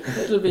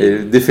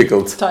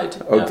difficult.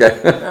 Tight. Okay.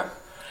 Yeah.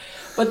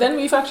 But then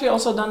we've actually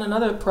also done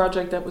another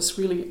project that was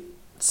really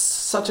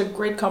such a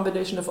great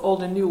combination of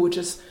old and new, which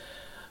is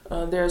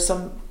there are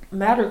some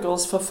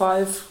madrigals for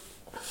 5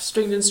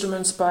 stringed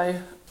instruments by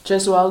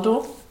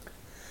Gesualdo,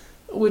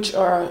 which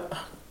are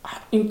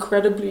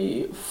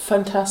incredibly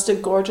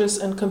fantastic, gorgeous,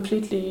 and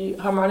completely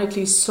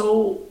harmonically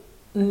so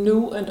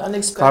new and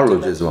unexpected. Carlo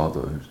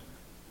Gesualdo,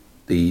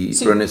 the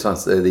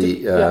Renaissance,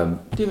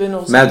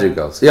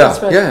 madrigals. Yeah,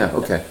 right. Yeah,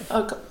 okay.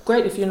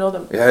 Great if you know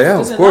them. Yeah,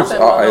 of course.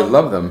 I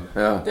love them.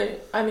 Yeah.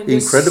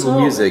 Incredible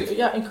music.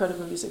 Yeah,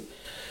 incredible music.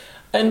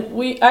 And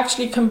we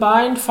actually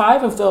combined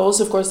 5 of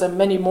those. Of course, there are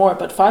many more,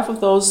 but 5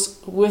 of those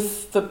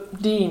with the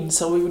Dean.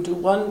 So we would do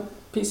one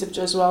piece of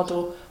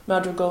Gesualdo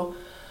madrigal,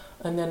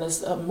 and then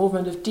a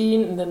movement of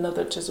Dean, and then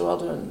another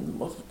Gesualdo.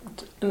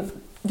 And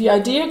the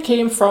idea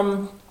came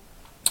from,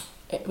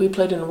 we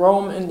played in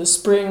Rome in the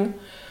spring,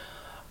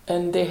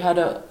 and they had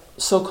a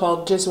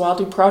so-called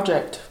Gesualdi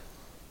project.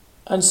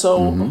 And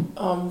so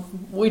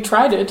we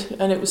tried it,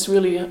 and it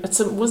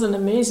was an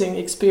amazing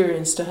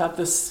experience to have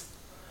this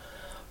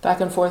back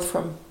and forth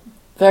from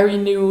very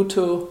new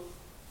to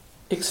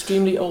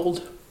extremely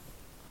old.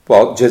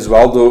 Well,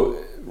 Gesualdo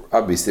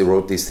obviously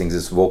wrote these things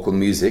as vocal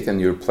music,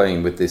 and you're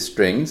playing with these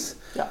strings.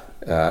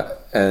 Yeah.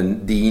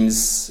 And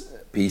Dean's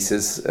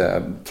pieces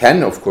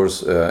can, of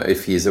course,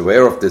 if he is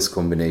aware of this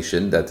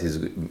combination, that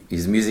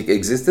his music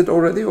existed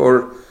already,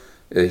 or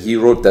he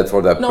wrote that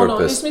for that purpose? No,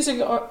 his music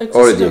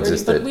already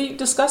existed. But we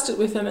discussed it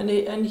with him,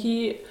 and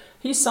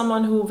he's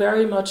someone who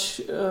very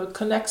much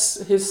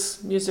connects his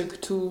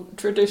music to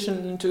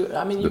tradition.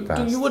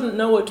 You wouldn't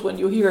know it when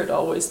you hear it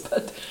always,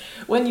 but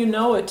when you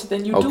know it,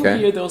 then you do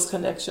hear those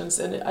connections,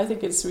 and I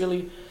think it's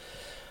really,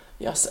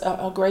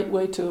 a great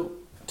way to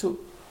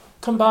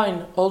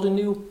combine old and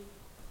new.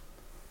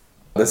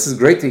 This is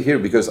great to hear,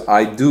 because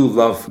I do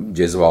love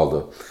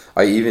Gesualdo.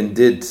 I even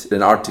did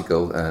an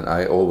article, and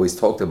I always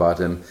talked about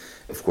him.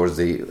 Of course,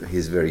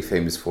 he's very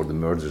famous for the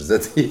murders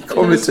that he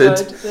committed.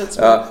 That's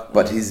right.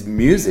 But his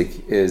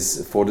music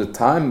is, for the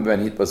time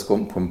when it was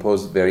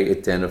composed, very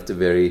at the end of the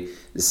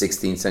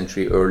 16th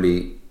century,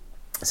 early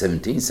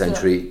 17th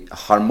century,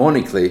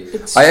 harmonically.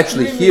 I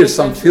actually hear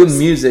some film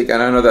music,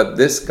 and I know that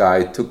this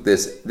guy took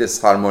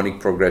this harmonic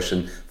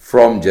progression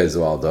from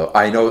Gesualdo.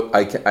 I know,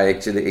 I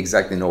actually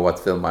exactly know what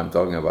film I'm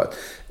talking about.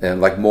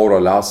 Like Moro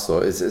Lasso,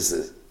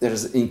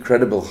 there's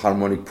incredible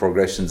harmonic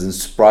progressions and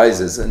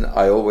surprises, and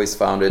I always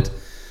found it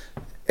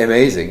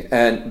amazing.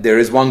 And there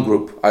is one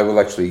group, I will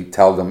actually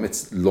tell them,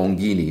 it's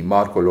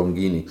Marco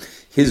Longini.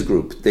 His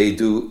group, they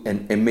do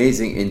an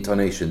amazing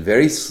intonation,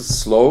 very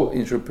slow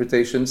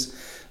interpretations,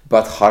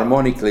 but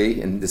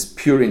harmonically in this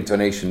pure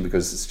intonation,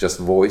 because it's just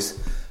voice,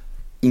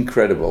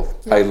 incredible.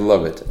 Yeah. I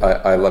love it.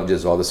 I love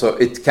Gesualdo. So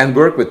it can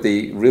work with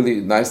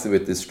really nicely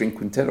with the string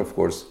quintet, of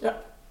course. Yeah,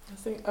 I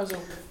think also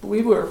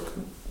we were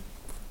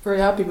very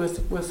happy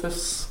with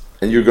this.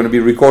 And you're going to be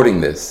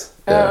recording this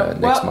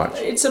next March.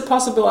 It's a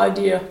possible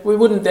idea. We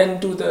wouldn't then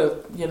do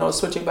the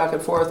switching back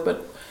and forth,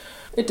 but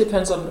it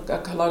depends on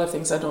a lot of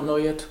things. I don't know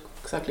yet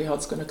exactly how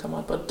it's going to come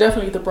out, but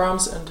definitely the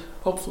Brahms and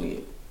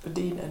hopefully the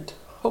Dean and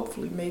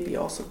hopefully maybe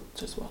also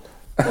Gesualdo.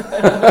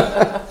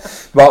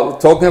 Well,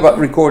 talking about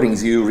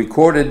recordings, you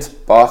recorded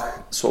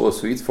Bach solo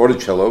suites for the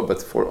cello,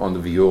 but on the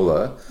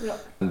viola. Yeah.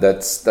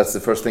 That's the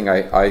first thing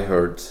I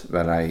heard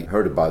when I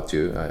heard about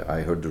you.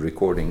 I heard the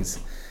recordings.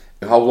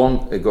 How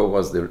long ago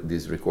was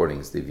these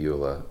recordings, the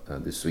viola,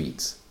 the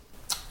suites?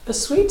 The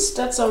suites,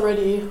 that's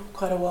already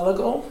quite a while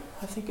ago.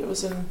 I think it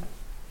was in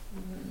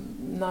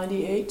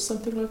 98,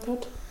 something like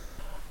that.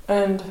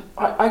 And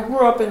I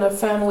grew up in a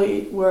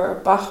family where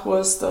Bach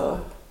was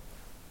the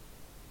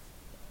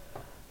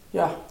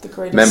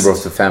greatest. Member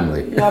of the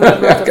family. Yeah,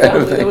 member of the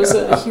family. There was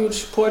a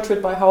huge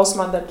portrait by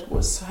Hausmann that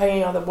was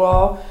hanging on the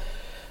wall,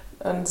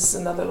 and it's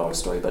another long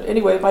story. But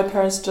anyway, my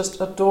parents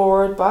just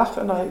adored Bach,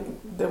 and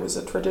there was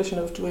a tradition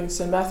of doing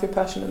St. Matthew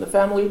Passion in the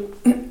family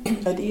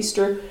at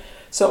Easter.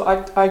 So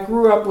I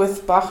grew up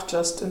with Bach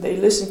and they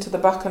listened to the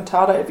Bach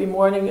cantata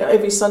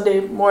every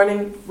Sunday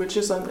morning, which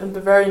is on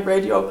Bavarian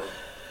radio.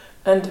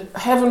 And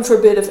heaven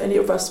forbid if any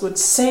of us would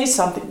say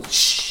something.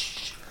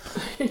 Shh.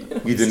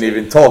 You didn't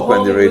even talk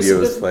when the radio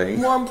was playing.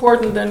 More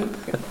important than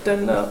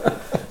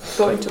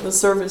going to the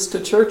service to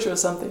church or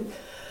something.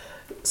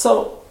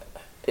 So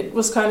it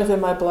was kind of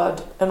in my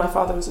blood. And my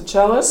father was a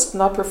cellist,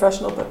 not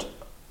professional, but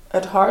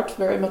at heart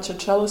very much a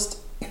cellist.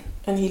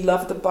 And he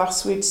loved the Bach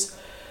suites.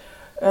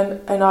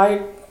 And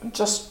I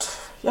just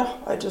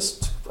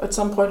at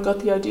some point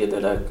got the idea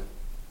that I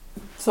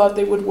thought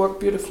they would work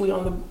beautifully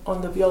on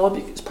the viola,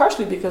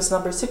 partially because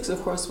number 6,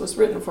 of course, was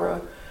written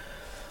for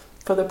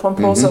the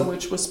Pomposa,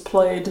 which was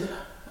played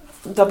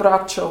da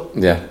braccio.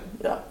 Yeah.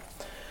 Yeah.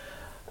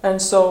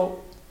 And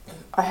so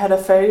I had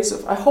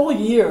a whole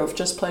year of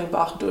just playing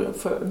Bach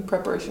in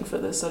preparation for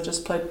this. I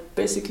just played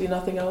basically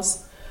nothing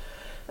else.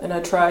 And I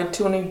tried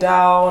tuning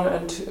down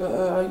and,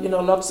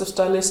 lots of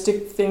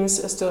stylistic things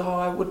as to how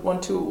I would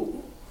want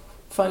to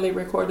finally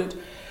record it.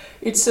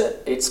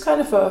 It's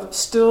kind of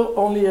still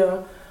only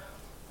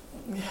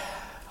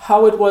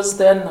how it was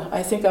then.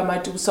 I think I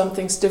might do some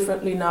things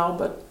differently now,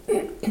 but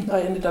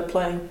I ended up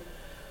playing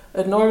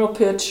at normal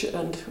pitch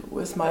and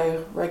with my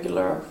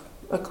regular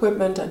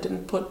equipment. I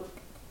didn't put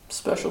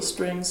special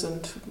strings,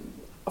 and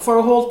for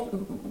a whole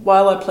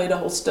while I played a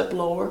whole step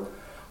lower,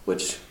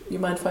 which you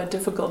might find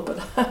difficult, but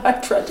I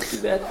tried to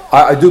do that.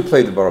 I do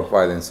play the Baroque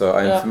violin, so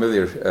I'm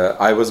familiar.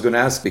 I was going to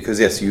ask, because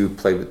yes, you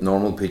play with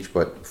normal pitch,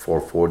 but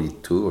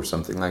 442 or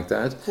something like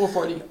that?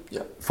 440,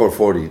 yeah.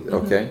 440,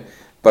 okay.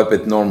 But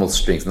with normal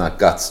strings, not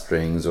gut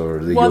strings or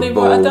the at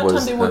that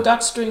time they were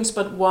gut strings,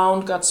 but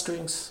wound gut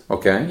strings.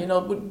 Okay.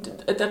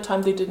 At that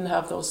time they didn't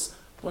have those,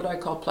 what I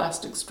call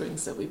plastic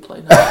strings that we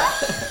play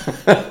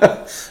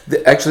now.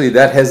 Actually,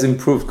 that has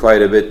improved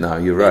quite a bit now.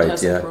 You're right. It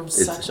has improved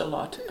such a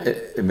lot.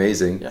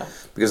 Amazing. Yeah.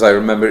 Because I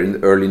remember in the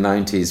early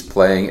 90s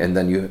playing, and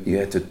then you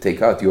had to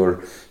take out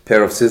your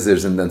pair of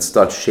scissors and then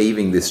start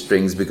shaving the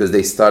strings because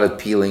they started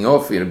peeling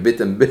off bit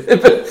and bit.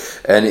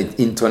 And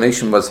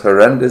intonation was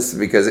horrendous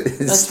because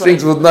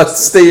strings would not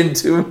stay in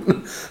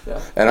tune. Yeah.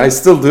 And I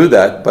still do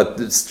that, but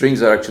the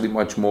strings are actually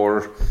much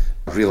more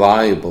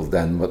reliable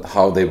than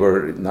how they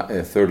were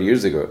 30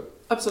 years ago.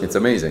 Absolutely. It's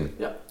amazing.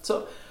 Yeah.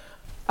 So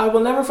I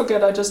will never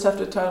forget, I just have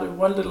to tell you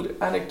one little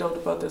anecdote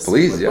about this.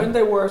 Please, yeah. When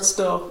they were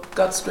still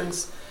gut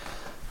strings,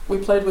 we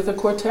played with a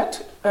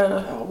quartet and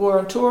we were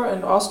on tour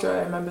in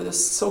Austria. I remember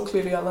this so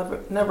clearly,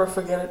 I'll never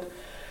forget it.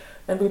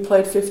 And we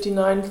played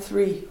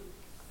 59-3.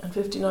 And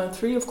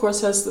 59-3, of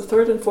course, has the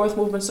third and fourth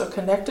movements are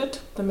connected,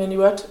 the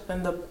minuet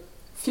and the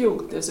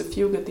fugue. There's a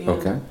fugue at the end.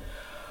 Okay.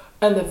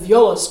 And the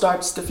viola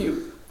starts the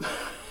fugue.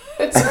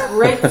 It's a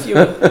great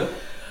fugue.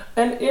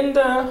 And in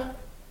the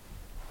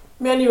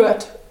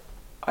minuet,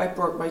 I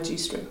broke my G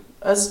string.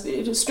 As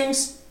the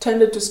strings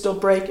tended to still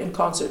break in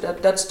concert.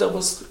 That still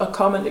was a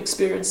common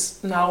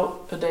experience.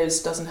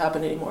 Nowadays doesn't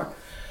happen anymore.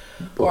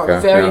 Or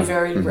very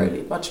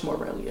rarely, much more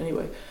rarely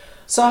anyway.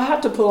 So I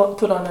had to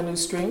put on a new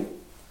string.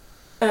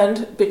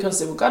 And because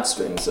they were gut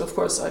strings, of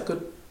course I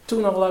could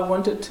tune all I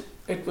wanted.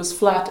 It was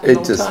flat in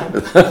no time.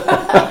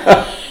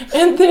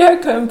 And there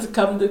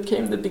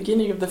came the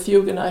beginning of the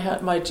fugue,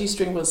 and my G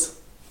string was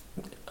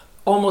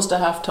almost a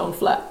half tone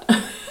flat.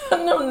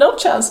 no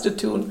chance to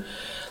tune.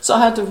 So I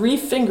had to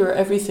refinger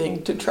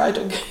everything to try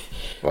to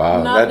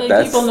not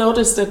make people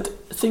notice that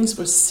things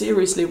were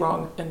seriously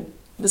wrong. And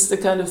this is the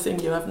kind of thing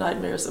you have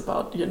nightmares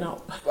about,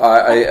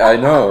 I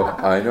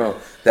know.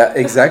 That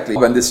exactly.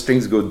 When the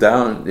strings go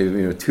down,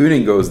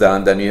 tuning goes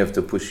down, then you have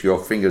to push your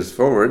fingers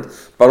forward,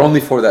 but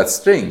only for that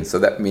string. So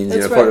that means,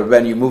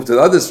 when you move to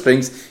the other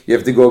strings, you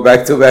have to go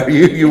back to where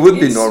you would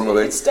be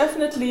normally. It's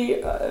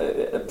definitely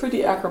a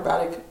pretty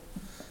acrobatic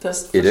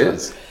test. It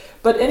is.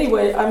 But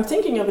anyway, I'm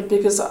thinking of it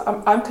because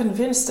I'm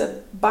convinced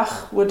that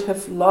Bach would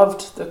have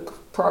loved the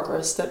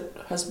progress that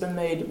has been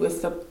made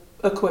with the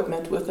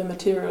equipment, with the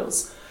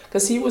materials.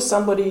 Because he was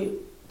somebody,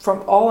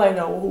 from all I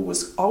know, who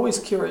was always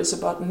curious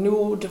about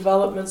new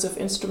developments of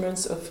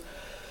instruments, of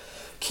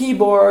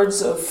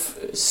keyboards, of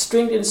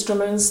stringed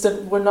instruments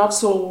that were not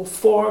so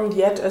formed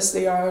yet as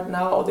they are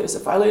now. There's a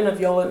violin, a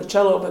viola, and a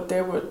cello, but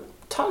there were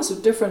tons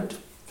of different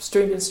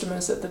stringed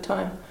instruments at the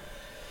time.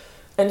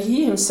 And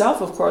he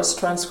himself, of course,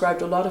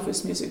 transcribed a lot of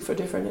his music for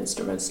different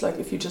instruments. Like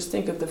if you just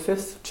think of the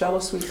Fifth Cello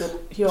Suite that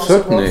he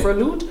also wrote for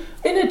lute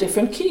in a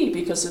different key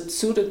because it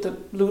suited the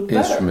lute better.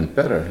 Instrument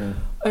better,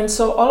 yeah. And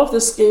so all of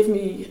this gave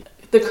me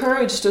the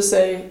courage to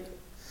say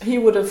he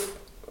would have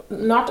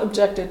not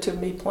objected to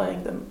me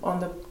playing them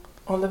on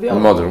the viola.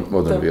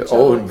 Modern viola.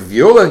 Oh,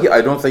 viola,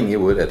 I don't think he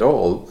would at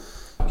all.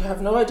 You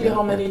have no idea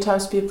how many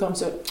times people come and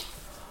say,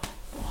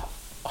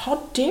 how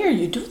dare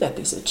you do that?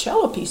 These are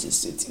cello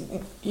pieces. It's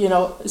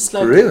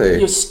like really?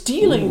 You're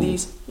stealing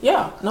these.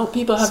 Yeah, no,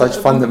 people have such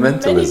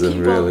fundamentalism. Many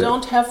people really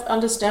don't have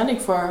understanding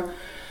for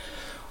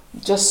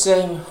just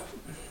saying,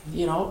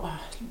 it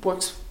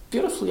works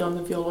beautifully on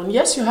the viola. And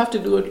yes, you have to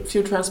do a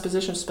few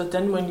transpositions, but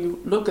then when you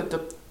look at the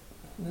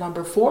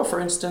number 4, for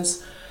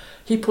instance,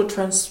 he put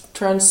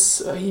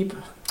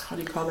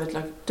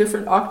like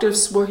different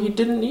octaves where he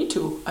didn't need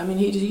to. I mean,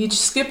 he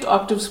skipped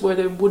octaves where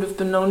there would have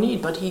been no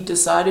need, but he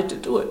decided to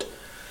do it.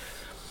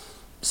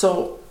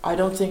 So I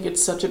don't think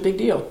it's such a big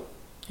deal.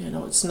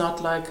 It's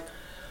not like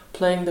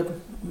playing the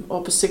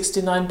Opus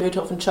 69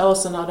 Beethoven Cello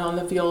Sonata on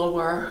the viola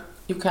where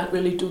you can't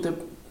really do the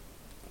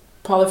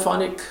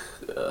polyphonic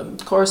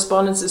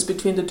correspondences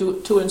between the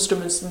two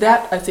instruments.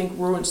 That, I think,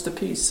 ruins the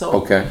piece. So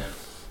okay.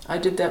 I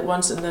did that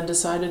once and then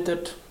decided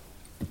that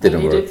it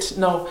didn't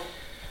work.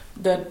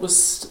 That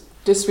was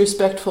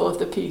disrespectful of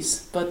the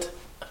piece. But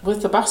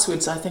with the Bach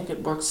suites, I think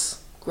it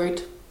works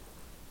great.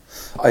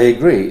 I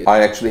agree.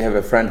 I actually have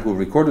a friend who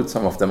recorded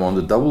some of them on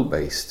the double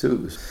bass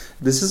too.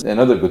 This is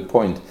another good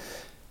point.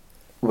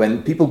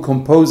 When people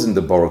compose in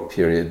the Baroque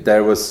period,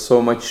 there was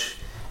so much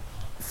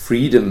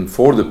freedom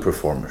for the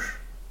performer.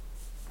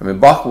 I mean,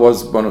 Bach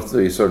was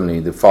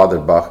certainly the father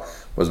Bach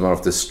was one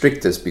of the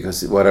strictest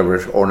because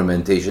whatever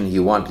ornamentation he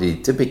wanted,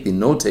 he typically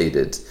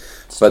notated.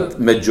 But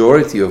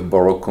majority of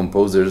Baroque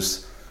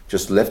composers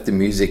just left the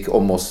music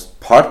almost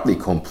partly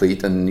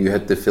complete and you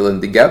had to fill in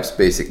the gaps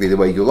basically the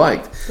way you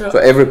liked. Yeah. So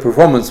every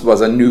performance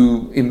was a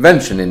new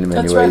invention in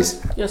many ways.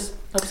 Right. Yes,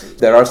 absolutely.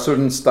 There are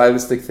certain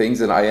stylistic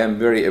things and I am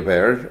very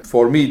aware.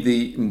 For me,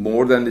 the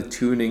more than the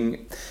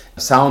tuning,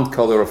 sound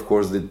color, of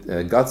course,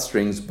 the gut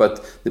strings,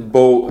 but the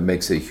bow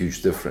makes a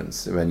huge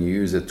difference. When you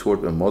use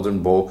a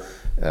modern bow,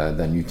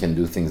 then you can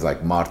do things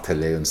like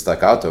martele and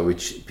staccato,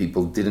 which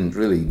people didn't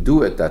really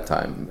do at that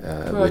time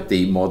with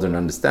the modern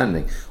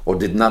understanding, or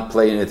did not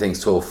play anything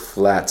so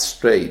flat,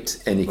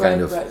 straight, any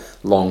kind of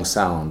long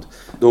sound.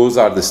 Those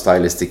are the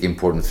stylistic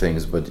important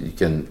things, but you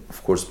can,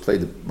 of course, play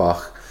the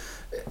Bach.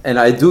 And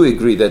I do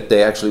agree that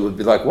they actually would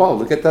be like, wow,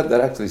 look at that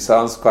actually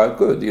sounds quite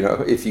good.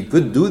 If you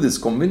could do this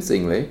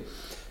convincingly,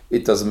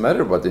 it doesn't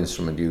matter what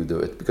instrument you do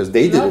it, because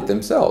they did it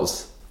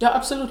themselves. Yeah,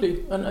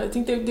 absolutely. And I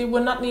think they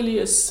were not nearly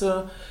as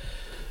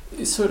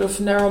sort of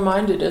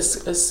narrow-minded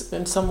as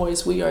in some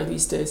ways we are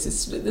these days.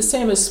 It's the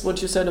same as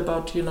what you said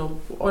about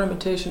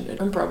ornamentation and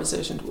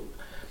improvisation.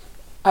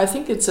 I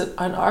think it's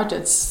an art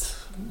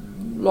that's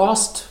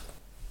lost.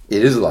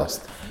 It is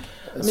lost.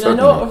 I mean,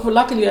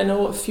 luckily I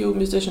know a few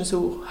musicians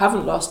who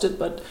haven't lost it,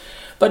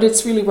 but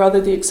it's really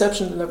rather the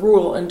exception than the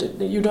rule,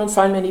 and you don't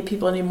find many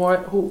people anymore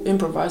who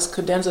improvise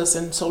cadenzas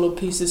and solo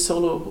pieces,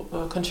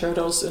 solo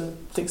concertos and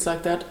things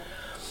like that.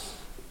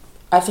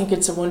 I think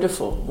it's a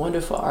wonderful,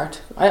 wonderful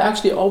art. I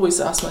actually always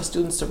ask my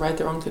students to write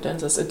their own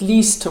cadenzas, at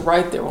least to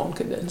write their own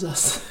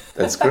cadenzas.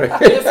 That's great.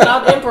 If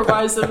not,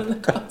 improvise them in the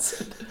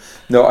concert.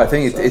 No, I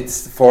think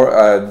it's for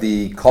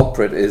the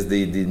culprit is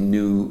the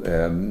new,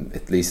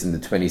 at least in the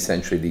 20th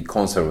century, the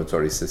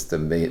conservatory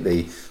system.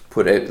 They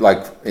put it,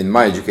 like in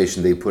my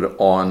education, they put it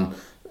on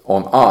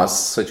us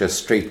such a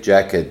straight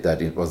jacket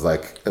that it was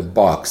like a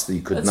box that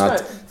you could not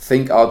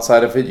think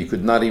outside of it. You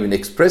could not even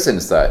express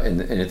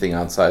anything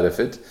outside of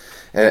it.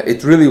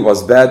 It really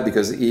was bad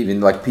because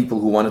even like people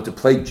who wanted to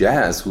play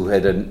jazz, who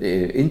had an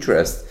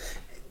interest,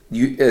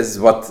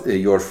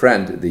 your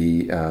friend,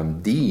 the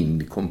dean,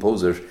 the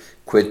composer,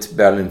 quit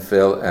Berlin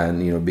Phil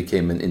and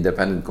became an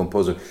independent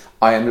composer.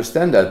 I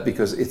understand that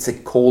because it's a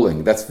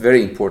calling. That's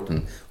very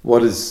important.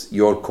 What is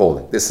your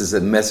calling? This is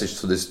a message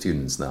to the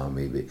students now,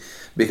 maybe,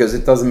 because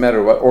it doesn't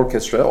matter what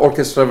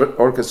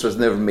orchestras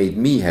never made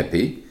me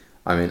happy.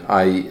 I mean,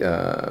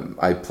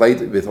 I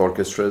played with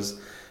orchestras,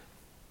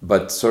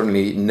 but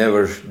certainly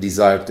never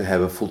desired to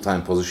have a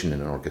full-time position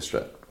in an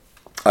orchestra.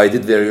 I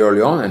did very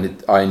early on,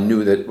 and I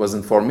knew that it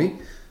wasn't for me.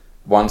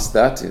 Once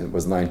it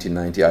was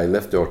 1990, I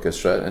left the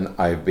orchestra, and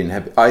I've been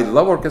happy. I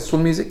love orchestral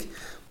music,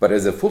 but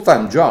as a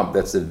full-time job,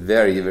 that's a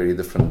very, very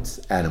different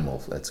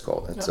animal, let's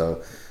call it. Yeah.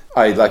 So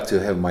I like to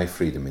have my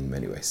freedom in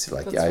many ways.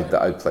 Like That's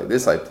I play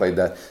this, I play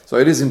that. So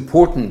it is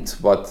important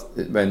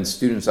when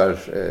students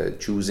are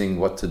choosing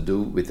what to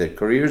do with their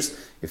careers,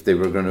 if they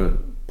were going to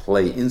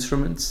play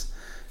instruments,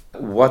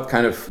 what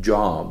kind of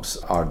jobs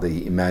are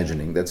they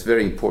imagining? That's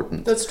very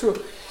important. That's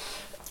true.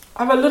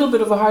 I have a little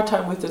bit of a hard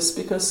time with this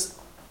because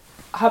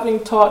having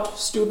taught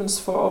students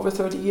for over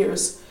 30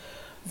 years,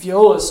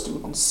 viola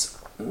students,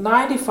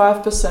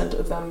 95%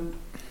 of them,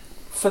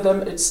 for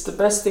them it's the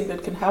best thing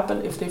that can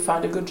happen if they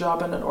find a good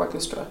job in an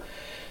orchestra.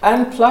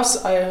 And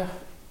plus, I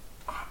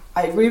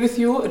agree with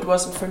you, it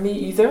wasn't for me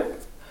either.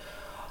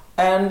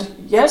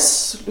 And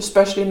yes,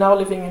 especially now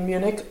living in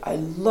Munich, I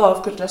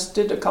love, just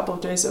did a couple of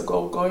days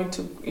ago, going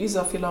to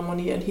Isar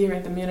Philharmonie and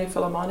hearing the Munich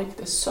Philharmonic.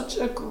 There's such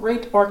a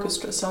great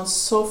orchestra, it sounds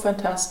so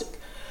fantastic.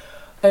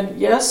 And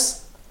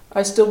yes,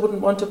 I still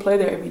wouldn't want to play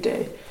there every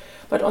day.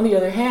 But on the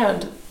other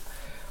hand,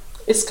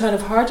 it's kind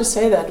of hard to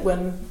say that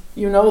when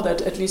you know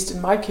that, at least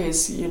in my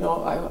case,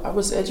 I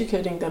was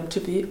educating them to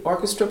be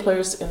orchestra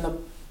players in the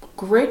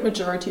great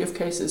majority of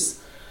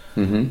cases.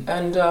 Mm-hmm.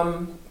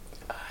 And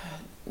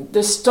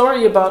the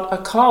story about a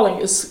calling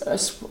is,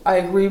 I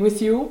agree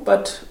with you,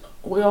 but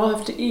we all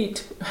have to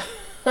eat.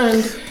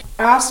 And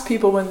ask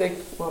people when they,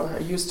 or I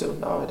used to,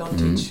 no, I don't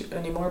teach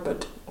anymore,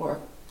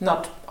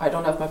 I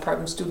don't have my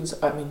part-time students,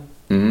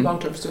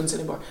 long-term students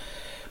anymore.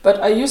 But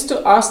I used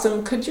to ask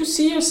them, could you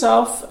see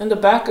yourself in the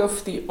back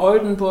of the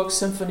Oldenburg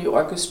Symphony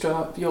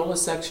Orchestra viola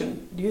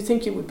section? Do you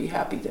think you would be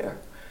happy there?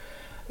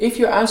 If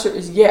your answer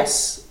is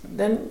yes,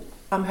 then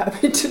I'm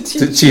happy to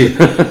teach you.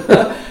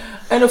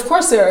 And of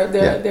course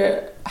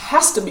there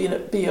has to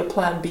be a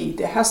plan B.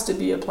 There has to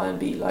be a plan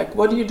B. Like,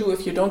 what do you do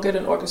if you don't get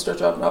an orchestra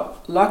job? Now,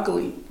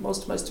 luckily,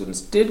 most of my students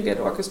did get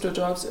orchestra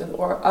jobs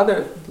or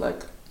other,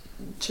 like,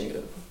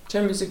 chamber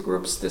music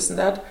groups, this and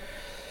that.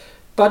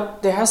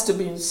 But there has to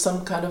be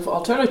some kind of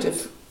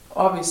alternative,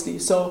 obviously.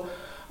 So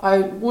I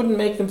wouldn't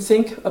make them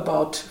think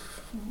about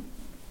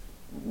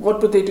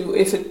what would they do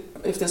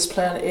if this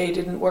plan A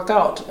didn't work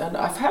out. And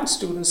I've had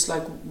students,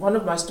 like one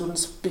of my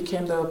students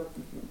became the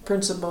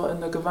principal in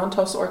the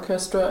Gewandhaus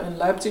Orchestra in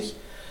Leipzig.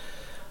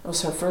 It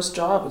was her first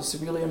job. It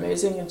was really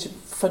amazing, and she's a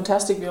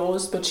fantastic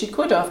violist. But she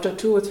quit after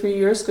 2 or 3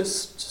 years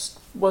because it just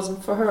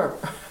wasn't for her.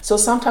 So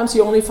sometimes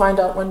you only find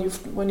out when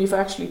you've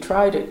actually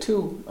tried it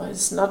too.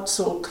 It's not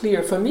so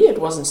clear. For me, it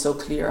wasn't so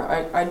clear.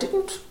 I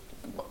didn't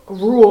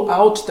rule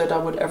out that I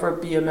would ever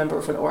be a member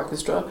of an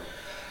orchestra.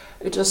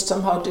 It just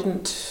somehow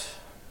didn't.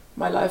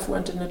 My life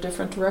went in a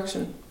different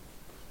direction,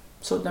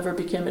 so it never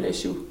became an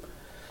issue.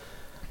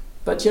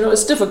 But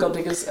it's difficult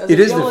because as a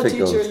viola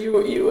teacher,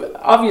 you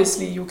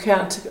obviously you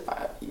can't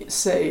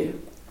say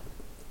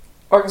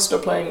orchestra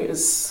playing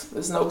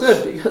is no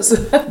good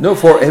because no,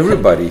 for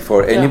everybody,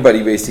 for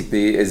anybody,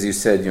 basically, as you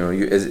said,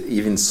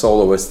 even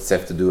soloists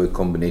have to do a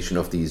combination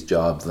of these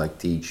jobs, like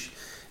teach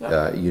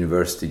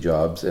university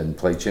jobs and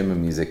play chamber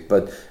music.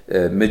 But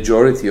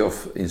majority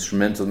of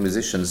instrumental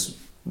musicians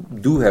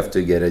do have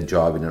to get a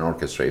job in an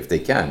orchestra if they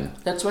can.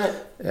 That's right.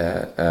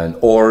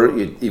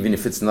 Even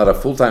if it's not a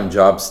full-time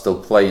job,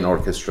 still play in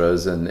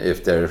orchestras, and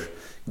if they're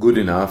good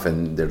enough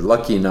and they're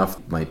lucky enough,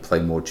 might play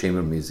more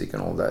chamber music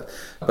and all that.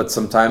 But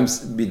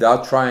sometimes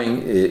without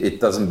trying, it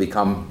doesn't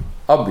become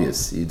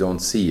obvious. You don't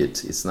see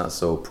it. It's not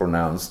so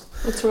pronounced.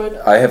 That's right.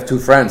 I have 2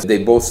 friends.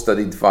 They both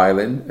studied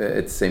violin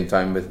at the same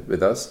time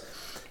with us.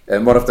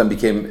 And one of them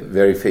became a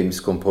very famous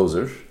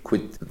composer,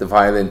 quit the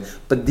violin.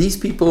 But these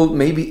people,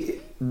 maybe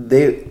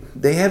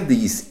they have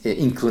these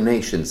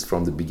inclinations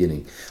from the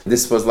beginning.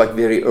 This was like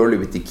very early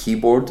with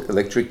the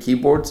electric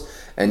keyboards,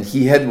 and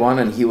he had one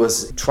and he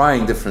was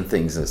trying different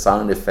things,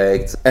 sound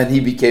effects, and he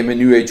became a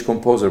new age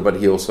composer, but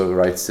he also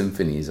writes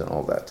symphonies and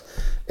all that.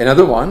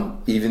 Another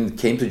one even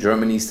came to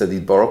Germany,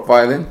 studied Baroque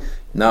violin.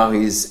 Now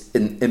he's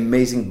an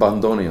amazing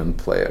bandoneon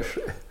player.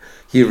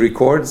 He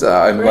records,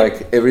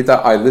 like, every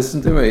time I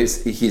listen to him,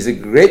 he's a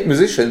great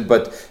musician,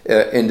 but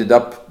ended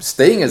up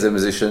staying as a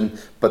musician,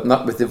 but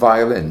not with the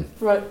violin.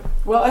 Right.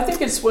 Well, I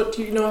think it's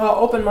how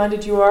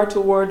open-minded you are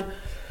toward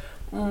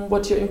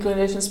what your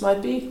inclinations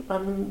might be.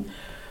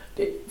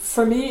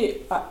 For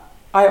me,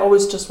 I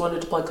always just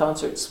wanted to play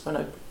concerts when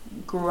I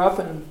grew up,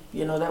 and,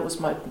 that was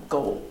my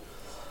goal.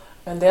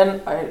 And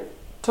then I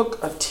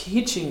took a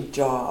teaching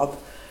job,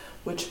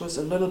 which was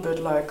a little bit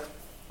like,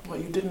 well,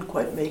 you didn't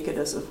quite make it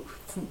as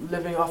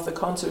living off the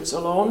concerts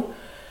alone.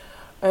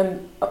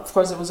 And of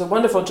course it was a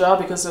wonderful job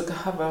because I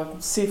have a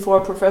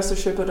C4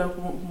 professorship at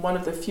one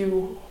of the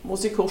few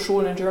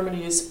Musikhochschulen in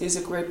Germany is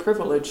a great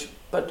privilege.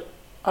 But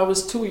I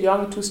was too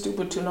young, too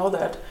stupid to know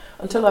that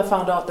until I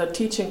found out that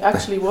teaching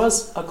actually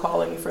was a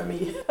calling for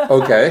me.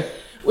 Okay.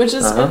 Which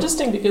is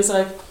interesting because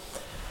I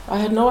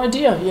had no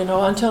idea,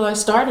 until I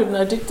started, and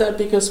I did that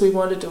because we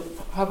wanted to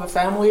have a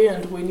family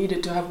and we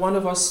needed to have one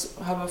of us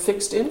have a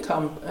fixed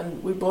income,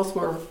 and we both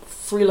were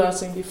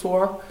freelancing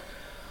before,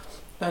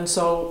 and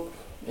so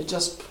it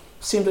just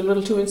seemed a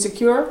little too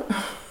insecure,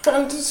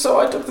 and so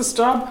I took this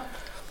job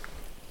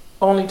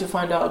only to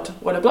find out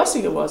what a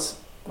blessing it was.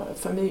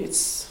 For me, it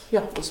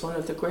was one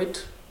of the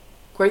great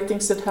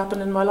things that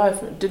happened in my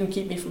life. It didn't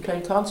keep me from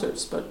playing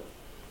concerts, but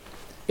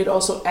it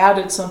also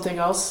added something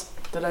else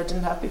that I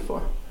didn't have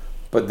before.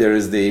 But there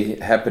is the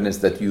happiness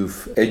that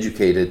you've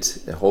educated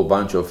a whole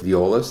bunch of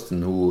violists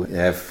and who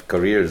have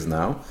careers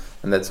now,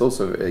 and that's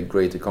also a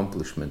great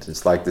accomplishment.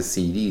 It's like the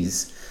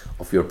CDs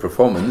of your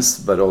performance,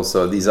 but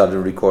also these are the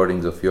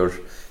recordings of your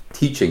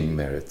teaching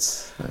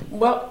merits.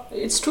 Well,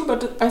 it's true,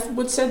 but I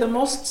would say the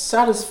most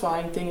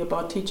satisfying thing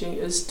about teaching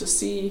is to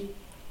see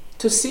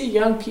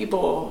young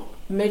people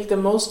make the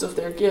most of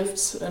their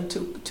gifts and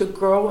to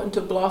grow and to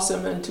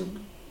blossom and to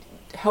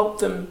help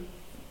them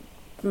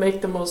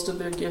make the most of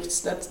their gifts.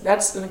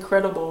 That's an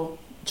incredible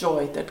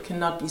joy that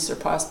cannot be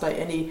surpassed by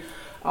any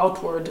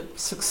outward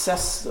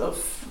success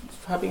of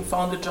having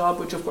found a job,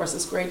 which of course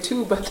is great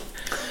too, but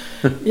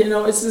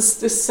it's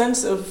this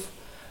sense of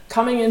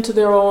coming into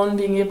their own,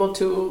 being able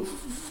to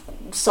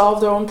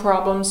solve their own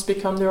problems,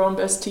 become their own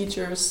best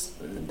teachers.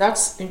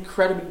 That's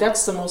incredible.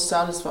 That's the most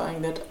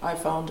satisfying that I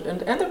found.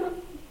 And the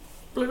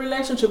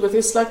relationship with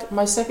it's like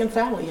my second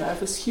family. I have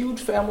this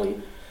huge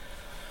family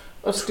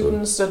of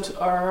students that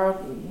are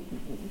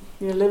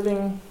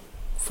living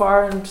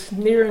far and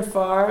near and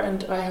far,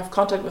 and I have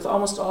contact with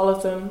almost all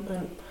of them.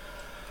 And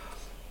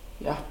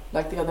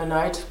like the other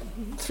night,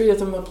 3 of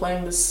them are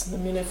playing the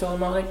Munich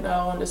Philharmonic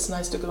now, and it's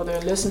nice to go there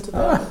and listen to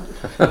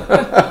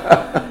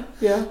them.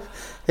 Yeah.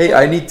 Hey,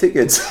 I need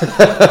tickets. They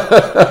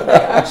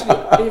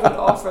actually even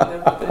offer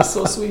them. It's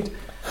so sweet.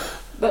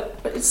 But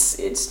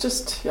it's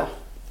just,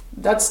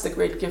 that's the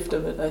great gift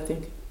of it, I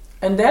think.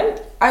 And then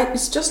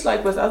it's just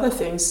like with other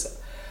things.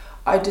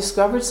 I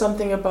discovered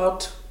something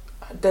about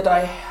that I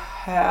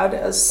had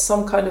as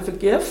some kind of a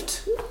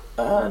gift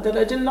that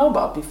I didn't know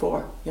about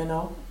before,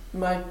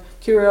 My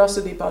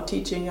curiosity about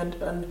teaching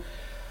and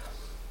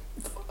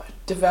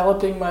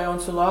developing my own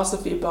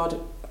philosophy about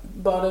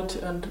it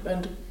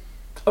and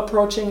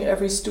approaching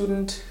every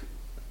student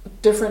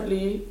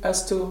differently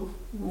as to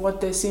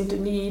what they seem to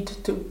need,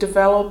 to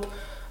develop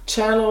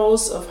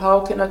channels of how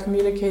can I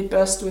communicate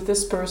best with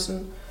this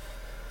person.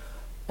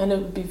 And it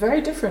would be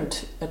very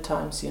different at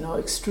times,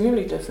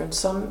 extremely different.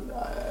 Some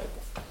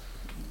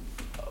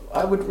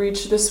I would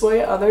reach this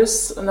way,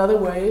 others another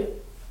way.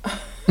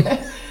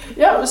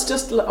 It was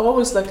just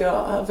always like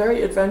a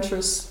very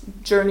adventurous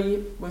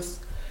journey with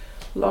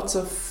lots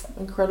of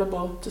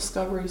incredible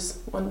discoveries,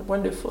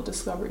 wonderful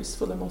discoveries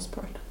for the most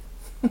part.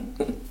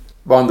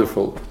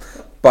 Wonderful.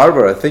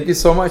 Barbara, thank you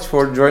so much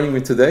for joining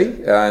me today.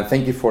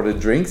 Thank you for the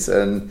drinks,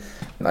 and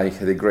I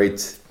had a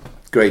great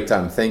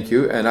time. Thank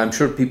you. And I'm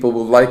sure people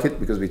will like it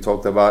because we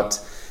talked about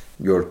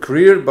your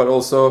career, but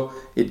also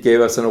it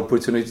gave us an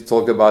opportunity to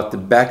talk about the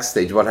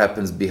backstage, what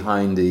happens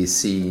behind the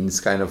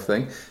scenes kind of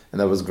thing. And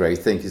that was great.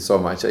 Thank you so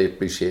much. I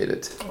appreciate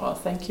it. Well,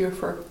 thank you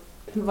for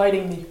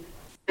inviting me.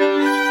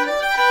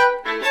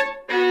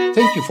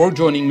 Thank you for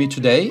joining me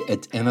today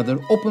at another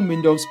Open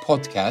Windows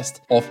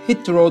podcast of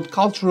Hit the Road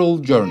Cultural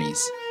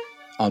Journeys.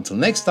 Until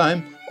next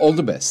time, all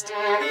the best.